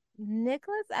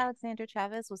Nicholas Alexander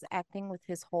Chavez was acting with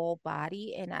his whole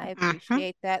body, and I Mm-hmm.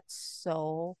 appreciate that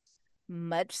so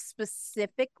much.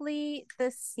 Specifically,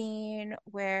 the scene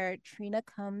where Trina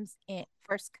comes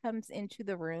into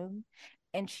the room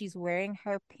and she's wearing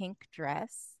her pink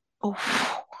dress, Oh.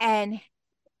 and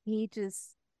he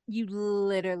just you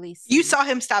literally You see saw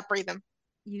him stop breathing.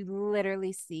 you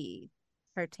literally see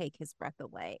her take his breath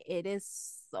away. It is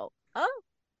oh,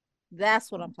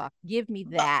 that's what I'm talking. Give me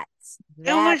that. It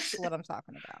That's was, what I'm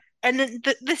talking about. and then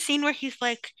the scene where he's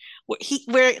like,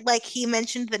 where like he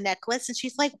mentioned the necklace, and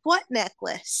she's like, "What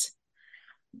necklace?"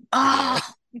 Yeah.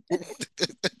 Oh,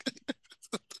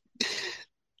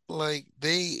 Like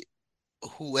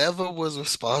whoever was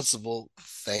responsible,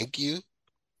 thank you.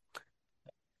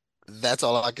 That's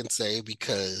all I can say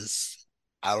because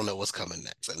I don't know what's coming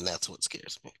next, and that's what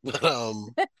scares me. But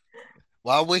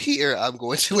while we're here, I'm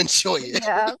going to enjoy it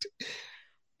Yeah.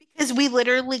 because we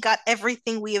literally got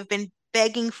everything we have been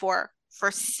begging for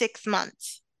 6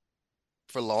 months.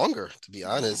 for longer, to be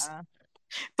honest. Yeah.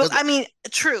 But Because I mean,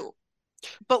 true.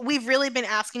 But we've really been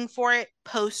asking for it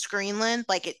post Greenland,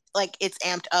 like it's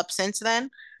amped up since then,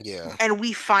 yeah, and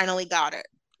we finally got it.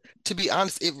 to be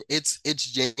honest,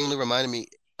 it's genuinely reminded me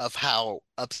of how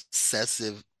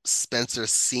obsessive Spencer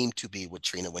seemed to be with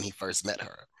Trina when he first met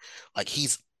her. Like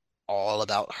he's all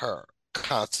about her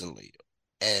constantly,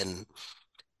 and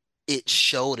it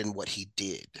showed in what he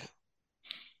did.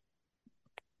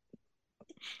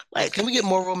 Like, Like, can we get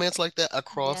more romance like that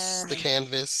across Yeah. the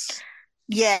canvas?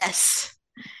 yes.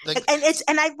 Like,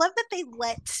 And I love that they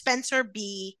let Spencer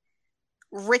be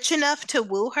rich enough to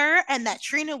woo her and that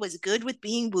Trina was good with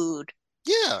being wooed.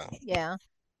 yeah, Yeah.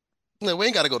 no, we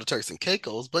ain't got to go to Turks and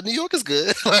Caicos, but New York is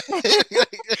good.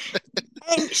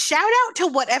 And shout out to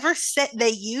whatever set they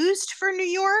used for New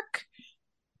York.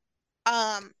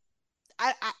 Um,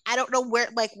 I don't know where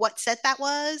like what set that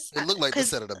was It looked like the because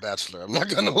set of The Bachelor. I'm not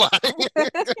gonna lie.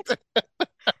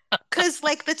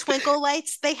 like the twinkle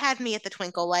lights, they had me at the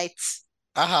twinkle lights.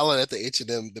 I hollered at the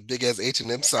H&M, the big ass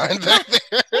H&M sign back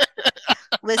there.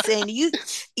 Listen, you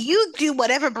do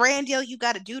whatever brand deal you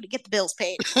got to do to get the bills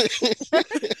paid.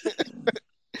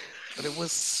 But it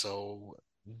was so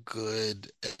good,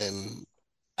 and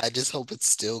I just hope it's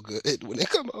still good when they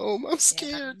come home. I'm Yeah.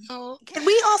 scared, y'all. Can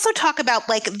we also talk about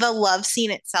like the love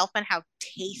scene itself and how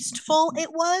tasteful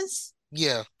it was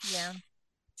Yeah, Yeah. they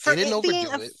for didn't it being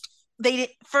overdo a it. they did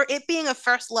for it being a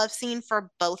first love scene for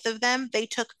both of them. They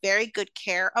took very good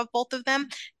care of both of them.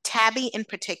 Tabby in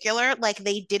particular, like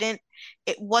they didn't.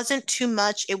 It wasn't too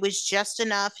much. It was just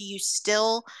enough. You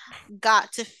still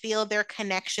got to feel their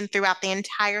connection throughout the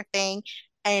entire thing,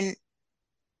 and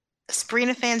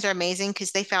Sabrina fans are amazing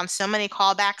because they found so many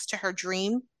callbacks to her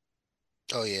dream.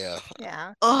 Oh yeah.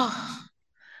 Yeah. Oh,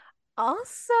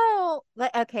 Also,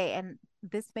 like, okay, and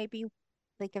this may be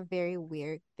like a very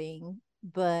weird thing,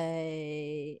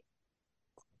 but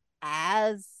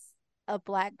as a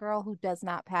black girl who does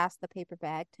not pass the paper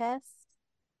bag test,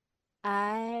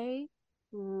 I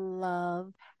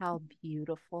love how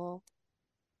beautiful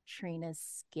Trina's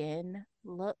skin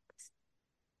looked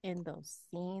in those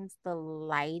scenes. The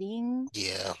lighting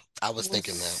Yeah. I was was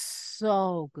thinking that.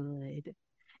 so good.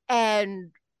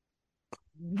 And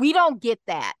we don't get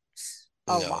that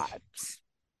a No. lot.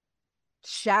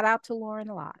 Shout out to Lauren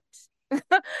a lot.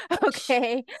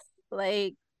 Okay.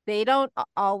 Like they don't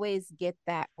always get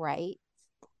that right.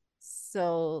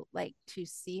 So like to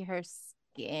see her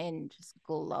skin just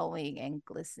glowing and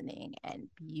glistening and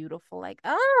beautiful, like,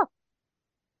 oh,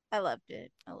 I loved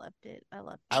it. I loved it. I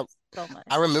loved it I so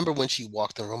I much. remember when she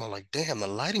walked in the room, I'm like, damn, the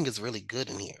lighting is really good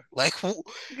in here. Like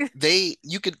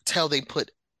you could tell they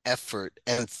put effort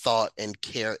and thought and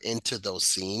care into those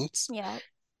scenes. Yeah.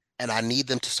 And I need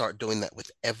them to start doing that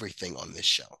with everything on this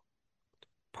show.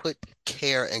 Put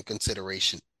care and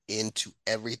consideration into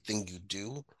everything you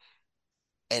do.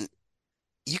 And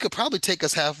you could probably take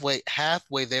us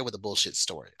halfway there with a bullshit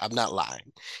story. I'm not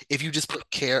lying. If you just put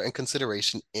care and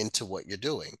consideration into what you're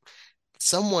doing.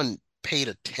 Someone paid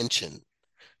attention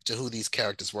to who these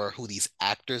characters were, who these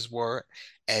actors were,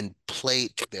 and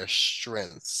played to their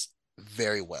strengths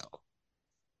very well.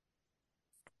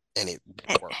 And it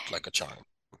it, worked like a charm.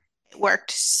 it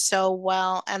worked so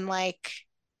well. And like,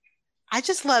 I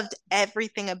just loved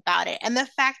everything about it. And the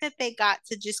fact that they got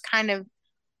to just kind of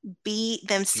be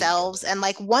Be themselves. together. And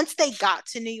like, once they got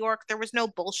to New York, there was no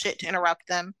bullshit to interrupt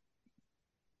them.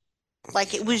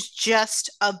 Like, it Yeah. was just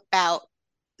about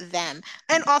them.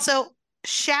 And also,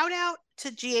 shout out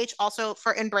to GH also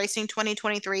for embracing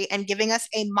 2023 and giving us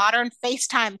a modern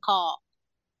FaceTime call.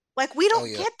 Like, we Oh don't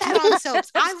yeah. get that on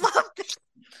soaps. I love it.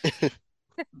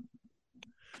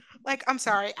 Like, I'm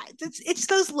sorry. It's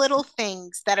those little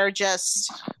things that are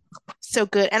just so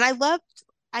good. And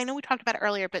I know we talked about it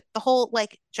earlier, but the whole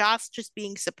like Joss just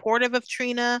being supportive of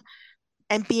Trina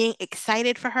and being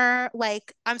excited for her.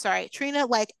 Like, I'm sorry, Trina,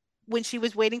 like when she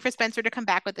was waiting for Spencer to come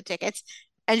back with the tickets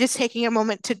and just taking a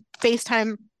moment to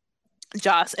FaceTime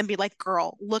Joss and be like,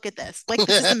 girl, look at this. Like,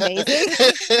 this is amazing.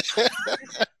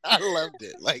 I loved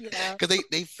it. Like, Yeah. because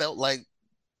they felt like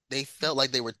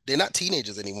they're not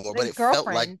teenagers anymore, but Like it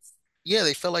felt like, girlfriends. yeah,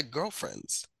 they felt like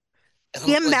girlfriends. And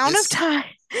the I'm like, amount of this, time,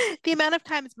 the amount of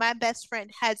times my best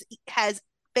friend has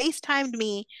FaceTimed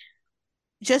me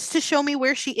just to show me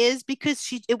where she is because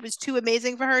it was too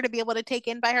amazing for her to be able to take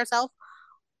in by herself.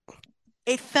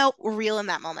 It felt real in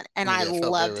that moment, and I yeah, it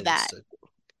felt very loved that. realistic.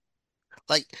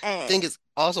 Like, And thing is,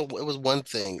 also, it was one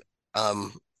thing.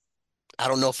 Um, I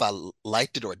don't know if I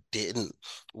liked it or didn't.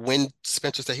 When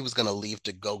Spencer said he was gonna leave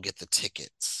to go get the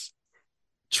tickets,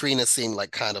 Trina seemed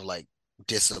like kind of like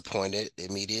disappointed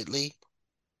immediately.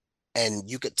 And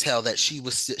you could tell that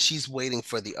she's waiting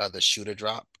for the other shoe to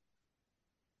drop.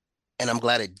 And I'm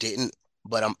glad it didn't,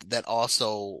 but that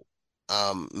also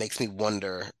makes me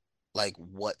wonder like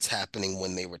what's happening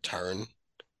when they return.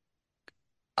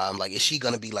 Like is she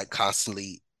gonna be like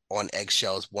constantly on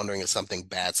eggshells, wondering if something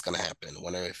bad's gonna happen,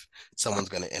 wondering if someone's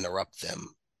gonna interrupt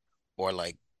them, or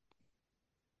like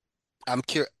I'm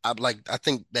curious. I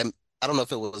think that I don't know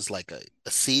if it was like a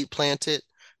seed planted,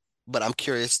 but I'm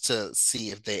curious to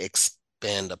see if they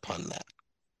expand upon that.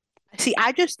 see,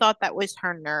 I just thought that was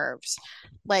her nerves,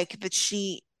 like that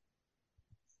she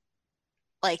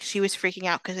was freaking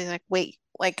out because he's like, wait,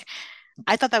 like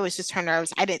I thought that was just her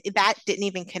nerves. That didn't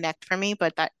even connect for me,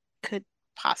 but that could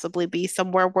possibly be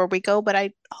somewhere where we go, but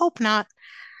I hope not.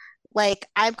 Like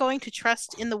I'm going to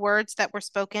trust in the words that were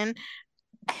spoken.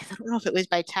 I don't know if it was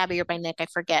by Tabby or by Nick, I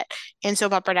forget, in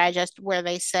Soap Opera Digest, where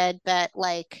they said that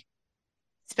like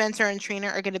Spencer and Trina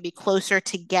are going to be closer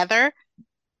together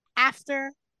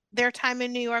after their time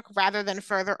in New York rather than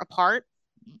further apart.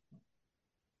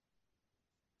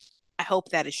 I hope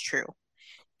that is true.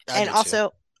 I And do too.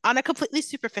 also, on a completely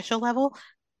superficial level,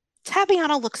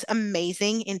 Tabiana looks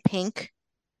amazing in pink.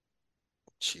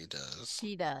 She does.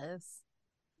 She does.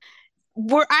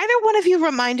 Were either one of you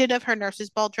reminded of her nurse's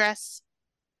ball dress?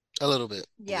 A little bit.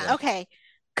 Yeah. Yeah. Okay.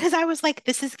 Because I was like,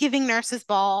 this is giving nurse's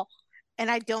ball, and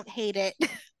I don't hate it.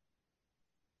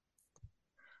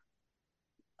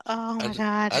 Oh I my just,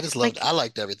 God. I just loved Like I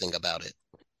liked everything about it.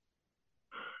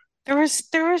 there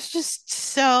was just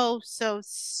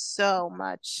so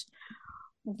much.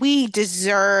 We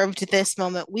deserved this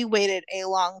moment. We waited a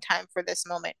long time for this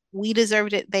moment. We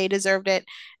deserved it. They deserved it.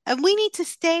 And we need to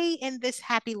stay in this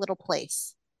happy little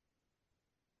place.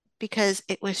 because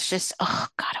it was just, oh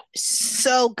God, it was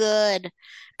so good.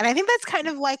 And I think that's kind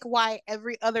of like why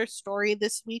every other story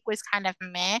this week was kind of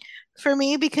meh for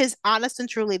me, because honest and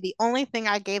truly, the only thing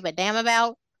I gave a damn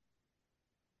about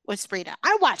was Sprina.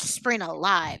 I watched Sprina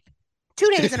live 2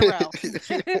 days in a row.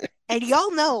 And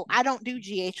y'all know I don't do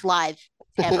GH live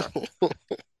ever.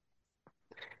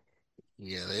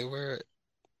 Yeah,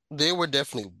 they were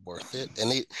definitely worth it,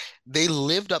 and they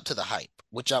lived up to the hype,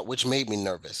 which made me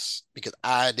nervous because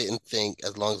I didn't think,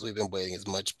 as long as we've been waiting, as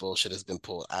much bullshit has been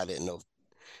pulled, I didn't know if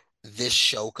this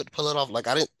show could pull it off. Like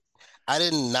I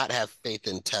did not have faith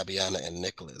in Tabiana and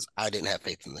Nicholas. I didn't have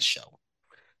faith in the show.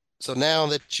 So now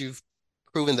that you've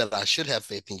proven that I should have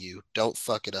faith in you, don't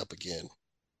fuck it up again.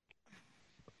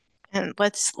 And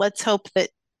let's hope that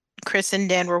Chris and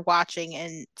Dan were watching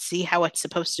and see how it's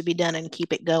supposed to be done and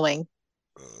keep it going.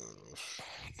 I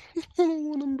don't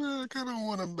want him back. I don't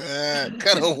want him back.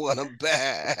 I don't want him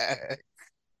back.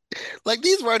 Like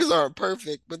these writers aren't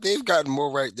perfect, but they've gotten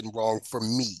more right than wrong for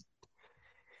me.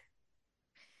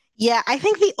 Yeah, I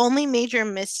think the only major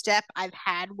misstep I've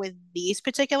had with these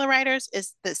particular writers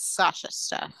is the Sasha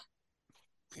stuff,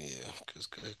 Yeah, because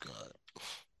good God.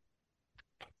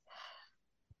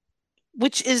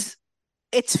 which is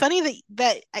it's funny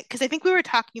that because I think we were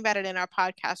talking about it in our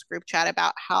podcast group chat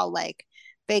about how like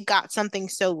they got something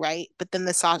so right, but then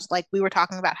the Sasha like we were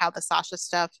talking about how the Sasha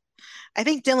stuff. I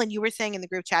think Dylan, you were saying in the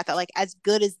group chat that like as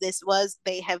good as this was,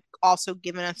 they have also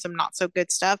given us some not so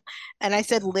good stuff. And I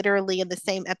said Yeah. literally in the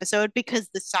same episode because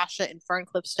the Sasha and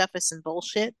Ferncliff stuff is some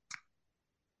bullshit.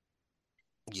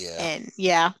 Yeah. And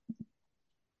yeah,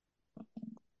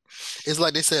 It's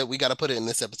like they said, we got to put it in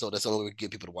this episode. That's the only way we can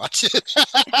get people to watch it.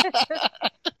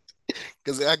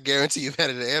 Because I guarantee you, if had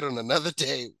it aired on another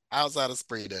day outside of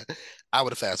Sprita, I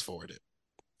would have fast forwarded.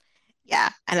 yeah.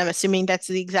 And I'm assuming that's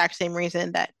the exact same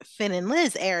reason that Finn and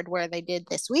Liz aired where they did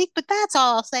this week. But that's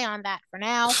all I'll say on that for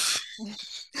now.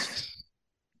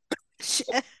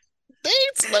 They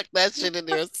snuck that shit in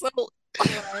there. So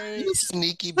Like, you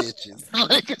sneaky bitches.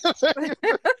 Like,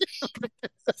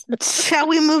 Shall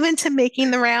we move into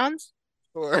making the rounds?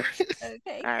 or,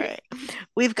 okay. All right.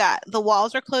 We've got the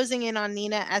walls are closing in on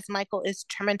Nina as Michael is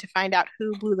determined to find out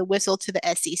who blew the whistle to the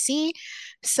SEC.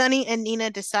 Sonny and Nina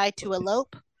decide to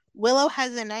elope. Willow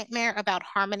has a nightmare about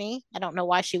Harmony. I don't know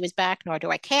why she was back, nor do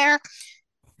I care.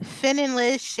 Finn and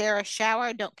Liz share a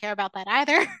shower. Don't care about that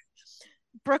either.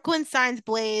 Brooklyn signs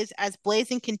Blaze as Blaze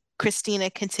and Christina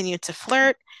continue to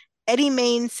flirt. Eddie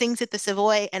Main sings at the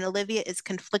Savoy, and Olivia is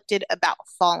conflicted about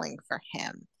falling for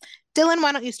him. Dylan,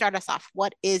 why don't you start us off?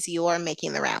 What is your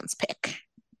making the rounds pick?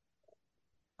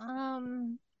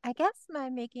 I guess my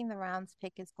making the rounds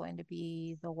pick is going to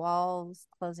be the walls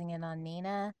closing in on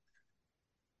Nina.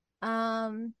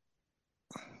 Um,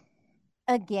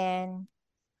 again,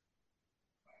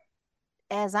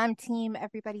 as I'm team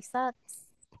everybody sucks.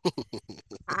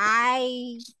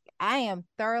 I I am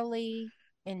thoroughly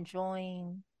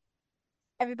enjoying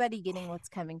everybody getting what's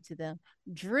coming to them.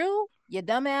 Drew, your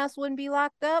dumbass wouldn't be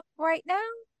locked up right now.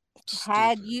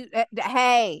 Had stupid, you,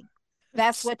 hey,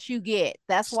 that's what you get.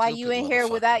 That's why you stupid in here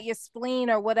motherfucker. without your spleen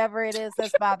or whatever it is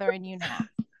that's bothering you now.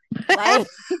 Like,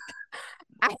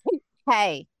 I,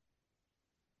 hey,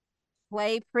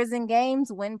 play prison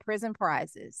games, win prison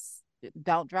prizes.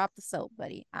 Don't drop the soap,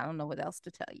 buddy. I don't know what else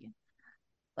to tell you.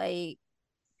 Like,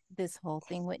 this whole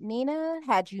thing with Nina,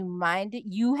 had you minded,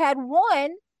 you had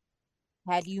won.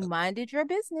 Had you minded your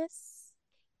business,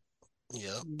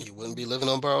 Yep, you wouldn't be living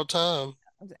on borrowed time.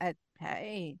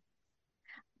 hey,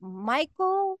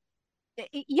 Michael,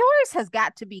 yours has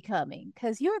got to be coming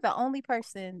because you're the only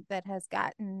person that has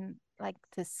gotten like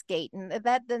to skate, and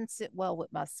that doesn't sit well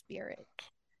with my spirit.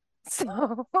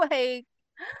 So, like,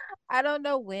 I don't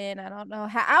know when, I don't know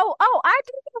how. Oh, I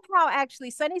do know how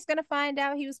actually Sonny's gonna find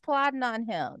out he was plotting on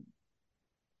him.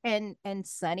 And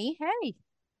Sonny, hey,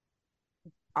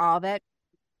 all that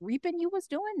reaping you was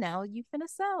doing now, you finna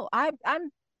sell.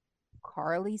 I'm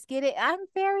Carly's get it. I'm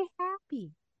very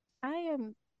happy. I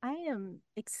am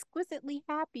exquisitely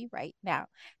happy right now.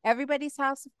 Everybody's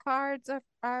house of cards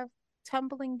are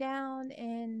tumbling down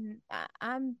and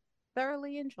I'm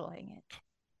thoroughly enjoying it.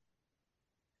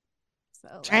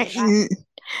 So like Right.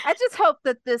 I just hope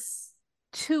that this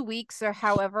 2 weeks or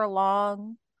however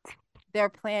long they're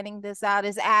planning this out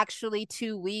is actually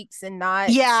 2 weeks and not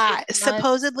Yeah, 6 months.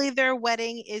 supposedly their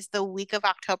wedding is the week of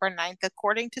October 9th,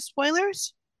 according to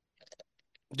spoilers.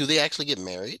 Do they actually get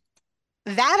married?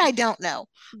 That I don't know.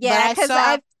 But Yeah, I because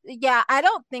saw, I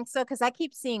don't think so because I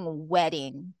keep seeing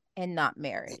wedding and not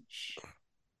marriage.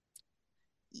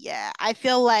 yeah, I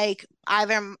feel like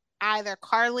either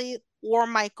Carly or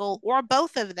Michael or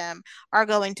both of them are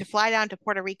going to fly down to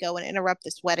Puerto Rico and interrupt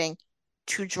this wedding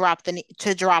to drop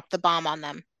the bomb on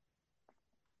them.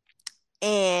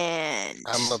 And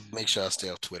I'm gonna make sure I stay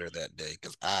off Twitter that day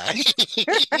because I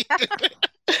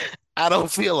I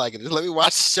don't feel like it. Just let me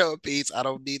watch the show in peace. I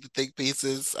don't need the think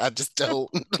pieces. I just don't.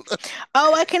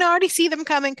 oh, I can already see them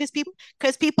coming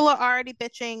because people are already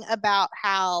bitching about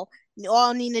how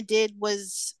all Nina did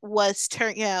was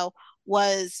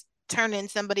turn in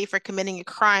somebody for committing a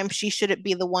crime. She shouldn't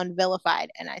be the one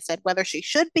vilified. And I said whether she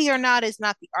should be or not is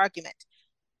not the argument.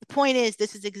 The point is,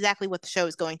 this is exactly what the show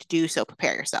is going to do, so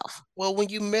prepare yourself. Well, when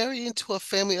you marry into a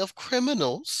family of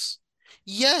criminals,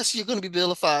 yes, you're going to be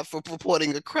vilified for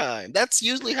reporting a crime. That's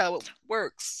usually how it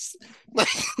works. Like,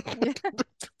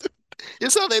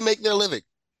 it's how they make their living.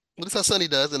 That's how Sonny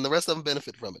does, and the rest of them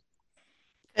benefit from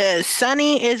it.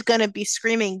 Sonny is going to be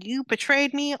screaming, "You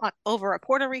betrayed me" over a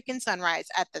Puerto Rican sunrise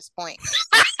at this point.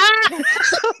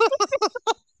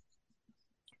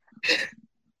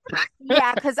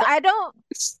 Yeah, because I don't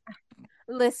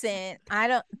listen. I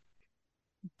don't.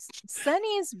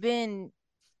 Sonny's been.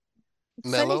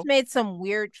 Sonny's Mellow, made some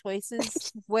weird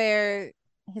choices where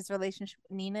his relationship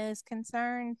with Nina is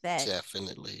concerned that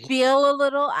definitely feel a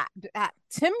little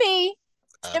to me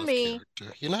out of me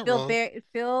character. You're not feel wrong. very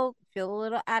feel a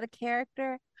little out of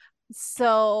character.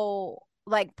 So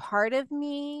like part of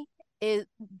me it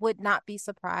would not be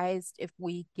surprised if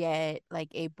we get like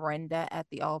a Brenda at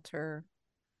the altar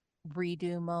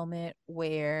redo moment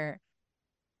where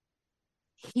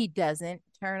he doesn't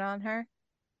turn on her.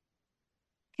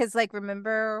 Because like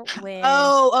remember when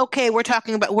Oh, okay. We're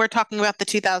talking about the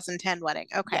 2010 wedding.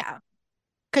 Okay. yeah,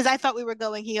 Because I thought we were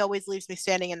going, he always leaves me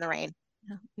standing in the rain.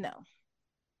 no.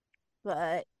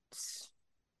 But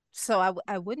so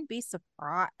I wouldn't be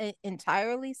surprised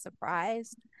entirely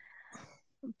surprised,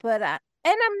 but and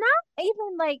I'm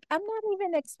not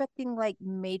even expecting like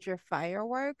major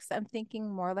fireworks. I'm thinking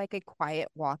more like a quiet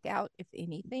walkout, if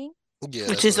anything. Yeah,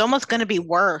 Which that's what is I thought almost going to too. be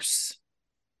worse.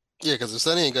 Yeah, because if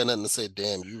Sonny ain't got nothing to say,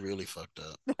 damn, you really fucked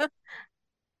up.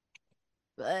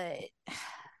 But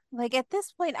like at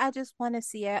this point, I just want to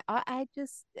see it. I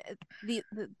just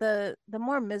the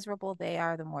more miserable they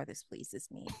are, the more this pleases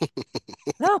me.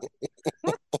 So,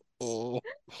 Oh.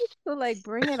 so like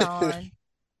bring it on.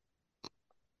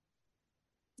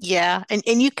 Yeah. And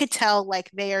you could tell like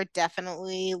they are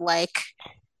definitely like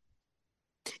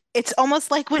it's almost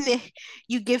like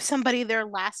you give somebody their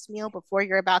last meal before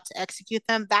you're about to execute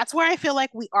them. That's where I feel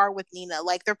like we are with Nina.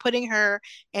 Like they're putting her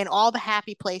in all the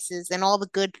happy places and all the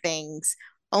good things,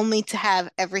 only to have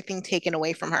everything taken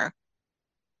away from her.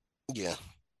 Yeah.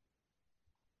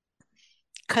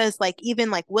 Because like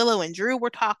even like Willow and Drew were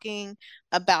talking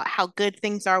about how good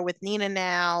things are with Nina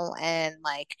now, and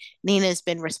like Nina's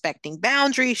been respecting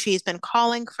boundaries. She's been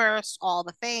calling first, all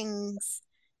the things.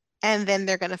 And then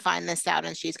they're going to find this out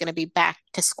and she's going to be back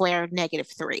to square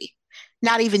 -3,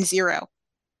 not even zero.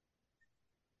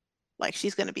 Like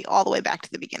she's going to be all the way back to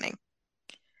the beginning.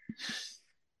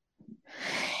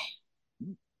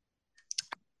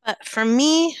 But for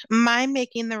me, my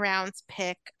making the rounds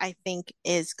pick, I think,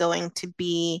 is going to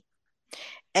be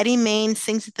Eddie Main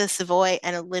sings at the Savoy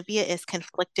and Olivia is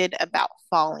conflicted about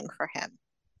falling for him.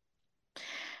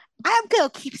 I'm going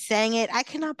to keep saying it. I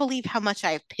cannot believe how much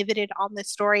I have pivoted on this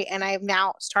story and I am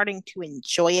now starting to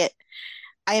enjoy it.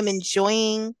 I am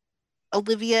enjoying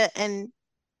Olivia and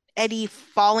Eddie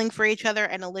falling for each other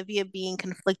and Olivia being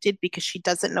conflicted because she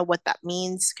doesn't know what that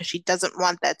means, because she doesn't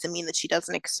want that to mean that she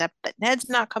doesn't accept that Ned's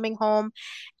not coming home.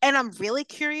 And I'm really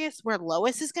curious where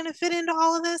Lois is going to fit into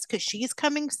all of this because she's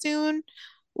coming soon,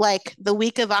 like the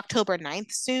week of October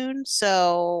 9th soon.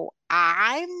 So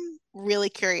I'm really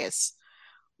curious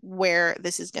where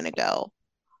this is going to go.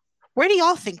 Where do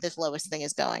y'all think this Lois thing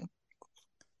is going?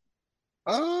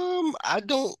 I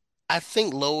don't. I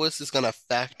think Lois is gonna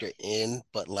factor in,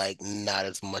 but like not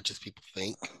as much as people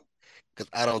think. Because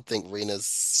I don't think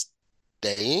Rena's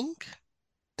staying,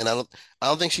 and I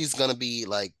don't think she's gonna be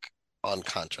like on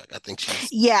contract. I think she's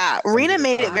Yeah, gonna be Rena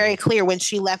made it very retiring. clear when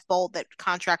she left Bold that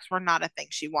contracts were not a thing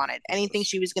she wanted. Anything Yes.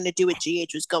 she was going to do at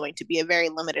GH was going to be a very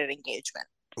limited engagement.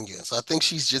 Yeah, so I think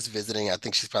she's just visiting. I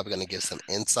think she's probably gonna give some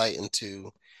insight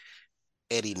into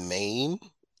Eddie Maine.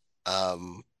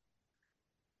 Um,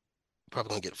 Probably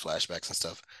gonna get flashbacks and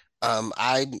stuff. Um,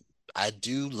 I I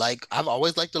do like I've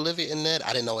always liked Olivia and Ned.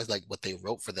 I didn't always like what they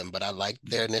wrote for them, but I liked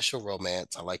their initial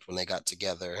romance. I liked when they got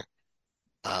together.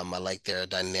 I like their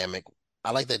dynamic.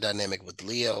 I like their dynamic with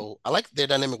Leo. I like their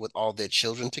dynamic with all their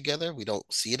children together. We don't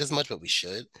see it as much, but we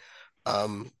should.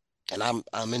 Um, and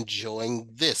I'm enjoying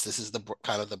this. This is the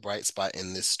kind of the bright spot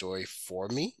in this story for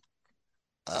me.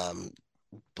 Um,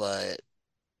 But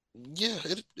yeah,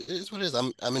 it is what it is.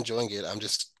 I'm enjoying it. I'm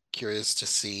just curious to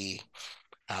see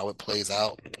how it plays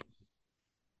out.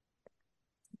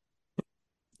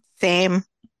 Same.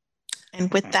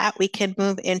 And with that, we can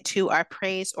move into our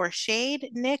praise or shade.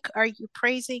 Nick, are you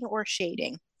praising or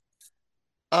shading?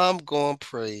 I'm going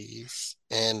praise,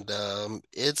 and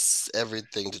it's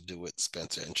everything to do with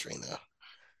Spencer and Trina.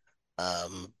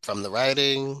 From the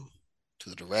writing to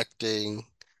the directing,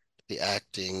 the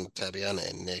acting, Tabiana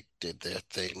and Nick did their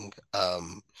thing.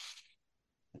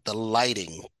 The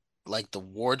lighting, like the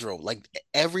wardrobe, like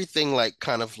everything, like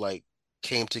kind of like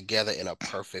came together in a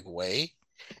perfect way,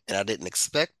 and I didn't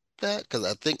expect that because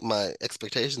I think my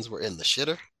expectations were in the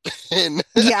shitter, and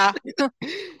Yeah.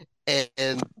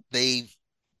 and they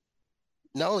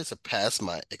not only surpassed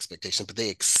my expectations, but they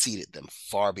exceeded them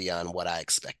far beyond what I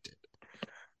expected.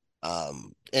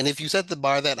 And if you set the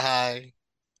bar that high,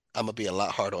 I'm gonna be a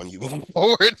lot hard on you moving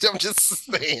forward. I'm just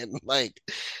saying, like,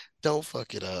 don't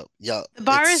fuck it up. Yeah, The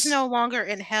bar is it's no longer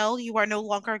in hell. You are no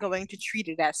longer going to treat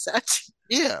it as such.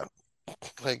 yeah.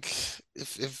 Like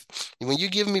if when you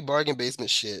give me bargain basement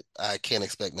shit, I can't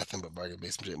expect nothing but bargain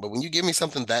basement shit. But when you give me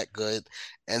something that good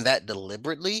and that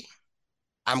deliberately,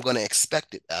 I'm gonna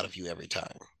expect it out of you every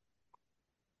time.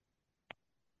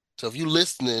 So if you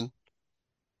listening,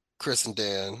 Chris and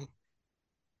Dan,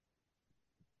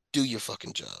 do your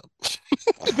fucking job.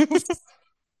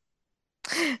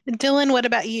 Dylan, what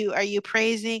about you? Are you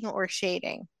praising or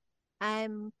shading?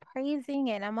 I'm praising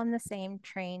and I'm on the same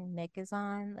train Nick is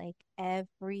on. Like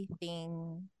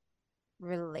everything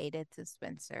related to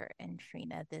Spencer and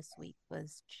Trina this week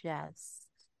was just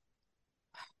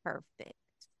perfect.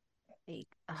 Like,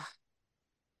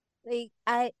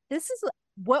 this is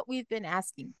what we've been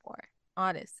asking for,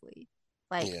 honestly.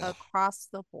 Like Yeah, across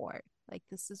the board. Like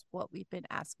this is what we've been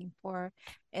asking for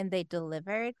and they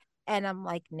delivered. And I'm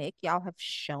like, Nick, y'all have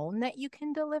shown that you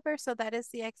can deliver, so that is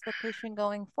the expectation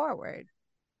going forward.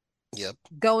 yep,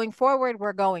 Going forward,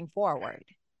 we're going forward.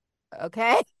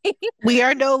 Okay? We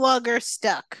are no longer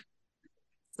stuck.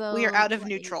 We are So out of like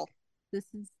neutral. this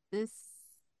is this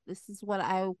this is what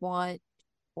I want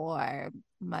for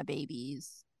my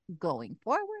babies going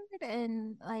forward,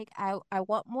 and like I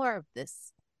want more of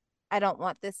this. I don't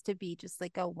want this to be just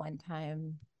like a one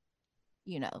time,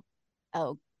 you know,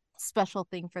 a special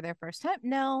thing for their first time.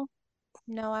 No,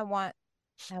 no, I want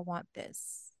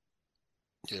this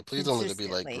yeah. Please don't let it be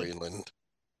like consistently. Greenland.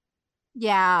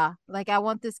 Yeah, like I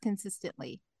want this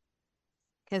consistently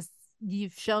because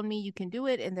you've shown me you can do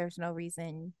it and there's no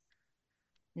reason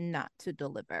not to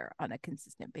deliver on a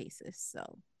consistent basis.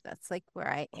 So that's like where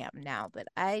I am now. But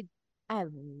I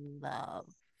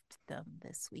loved them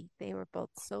this week. They were both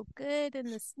so good and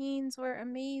the scenes were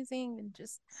amazing and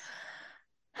just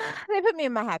they put me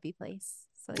in my happy place.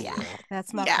 So yeah, Yeah,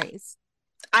 that's my Yeah. praise.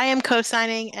 I am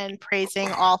co-signing and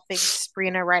praising all things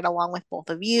Sabrina right along with both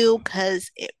of you because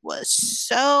it was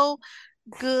so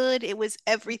good. It was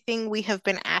everything we have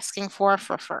been asking for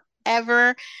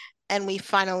forever, and we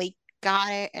finally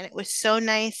got it. And it was so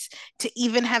nice to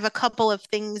even have a couple of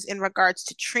things in regards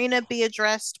to Trina be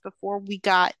addressed before we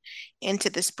got into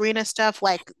the Sabrina stuff.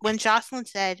 Like when Jocelyn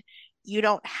said, "You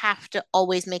don't have to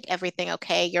always make everything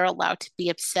okay. You're allowed to be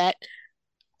upset."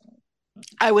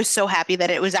 I was so happy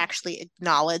that it was actually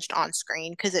acknowledged on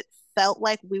screen because it felt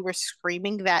like we were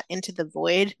screaming that into the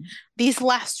void these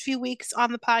last few weeks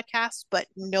on the podcast, but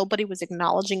nobody was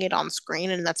acknowledging it on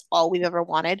screen, and that's all we've ever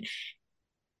wanted.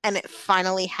 And it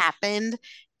finally happened.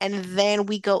 And then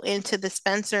we go into the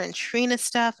Spencer and Trina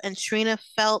stuff, and Trina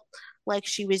felt like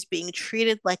she was being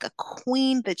treated like a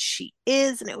queen that she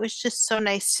is. And it was just so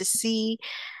nice to see.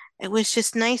 It was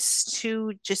just nice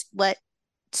to just let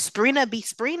Sprina be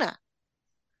Sprina.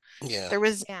 yeah,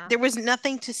 Yeah. There was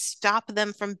nothing to stop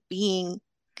them from being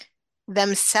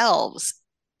themselves.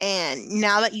 And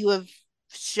now that you have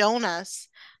shown us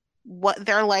what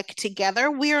they're like together,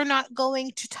 we are not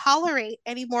going to tolerate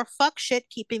any more fuck shit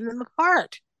keeping them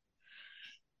apart.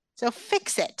 So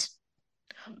fix it.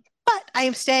 But I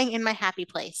am staying in my happy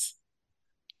place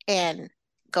and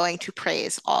going to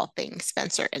praise all things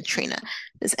Spencer and Trina.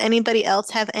 Does anybody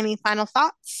else have any final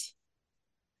thoughts?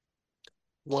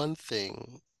 one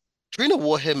thing. Trina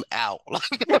wore him out.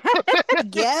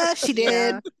 Yeah, she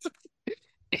Yeah.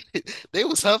 did. They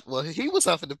was huff. Well, he was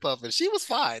huffing and puffing. She was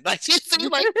fine. Like she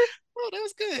seemed like, oh, that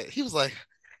was good. He was like,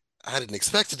 I didn't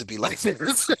expect it to be like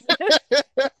this.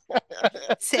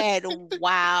 Said,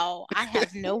 wow, I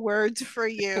have no words for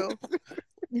you.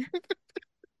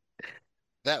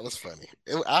 That was funny.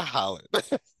 I hollered.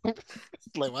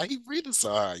 Like, why he breathing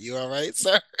so hard? You all right,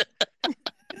 sir?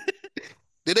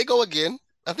 Did they go again?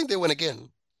 I think they went again.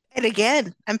 And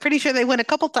again, I'm pretty sure they win a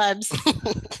couple times.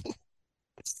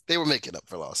 They were making up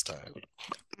for lost time.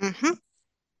 Hmm.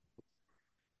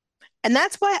 And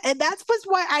that's why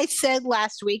I said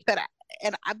last week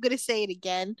and I'm gonna say it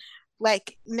again.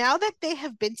 Like now that they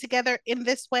have been together in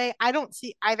this way, I don't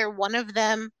see either one of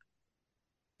them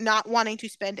not wanting to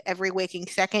spend every waking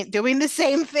second doing the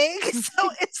same thing. So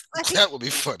it's like, That would be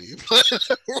funny.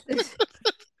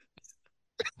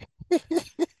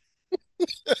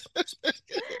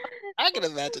 I can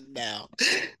imagine now.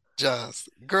 Joss,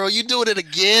 girl, you doing it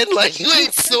again? Like you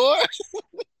ain't sore?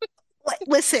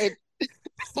 listen,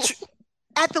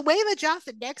 at the way that Joss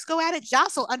and Dex go at it,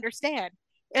 Joss will understand.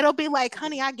 It'll be like,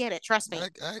 honey, I get it. Trust me.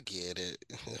 I get it.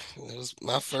 It was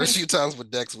my first few times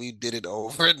with Dex. We did it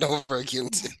over and over again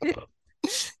too.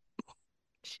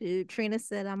 Shoot, Trina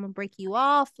said, I'm gonna break you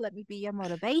off. Let me be your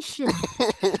motivation.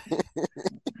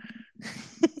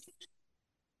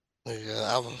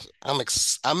 Yeah,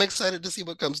 I'm excited to see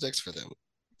what comes next for them.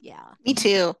 Yeah. Me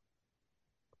too.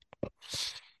 All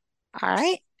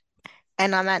right.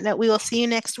 And on that note, we will see you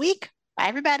next week. Bye,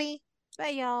 everybody. Bye,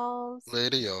 y'all.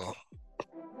 Later, y'all.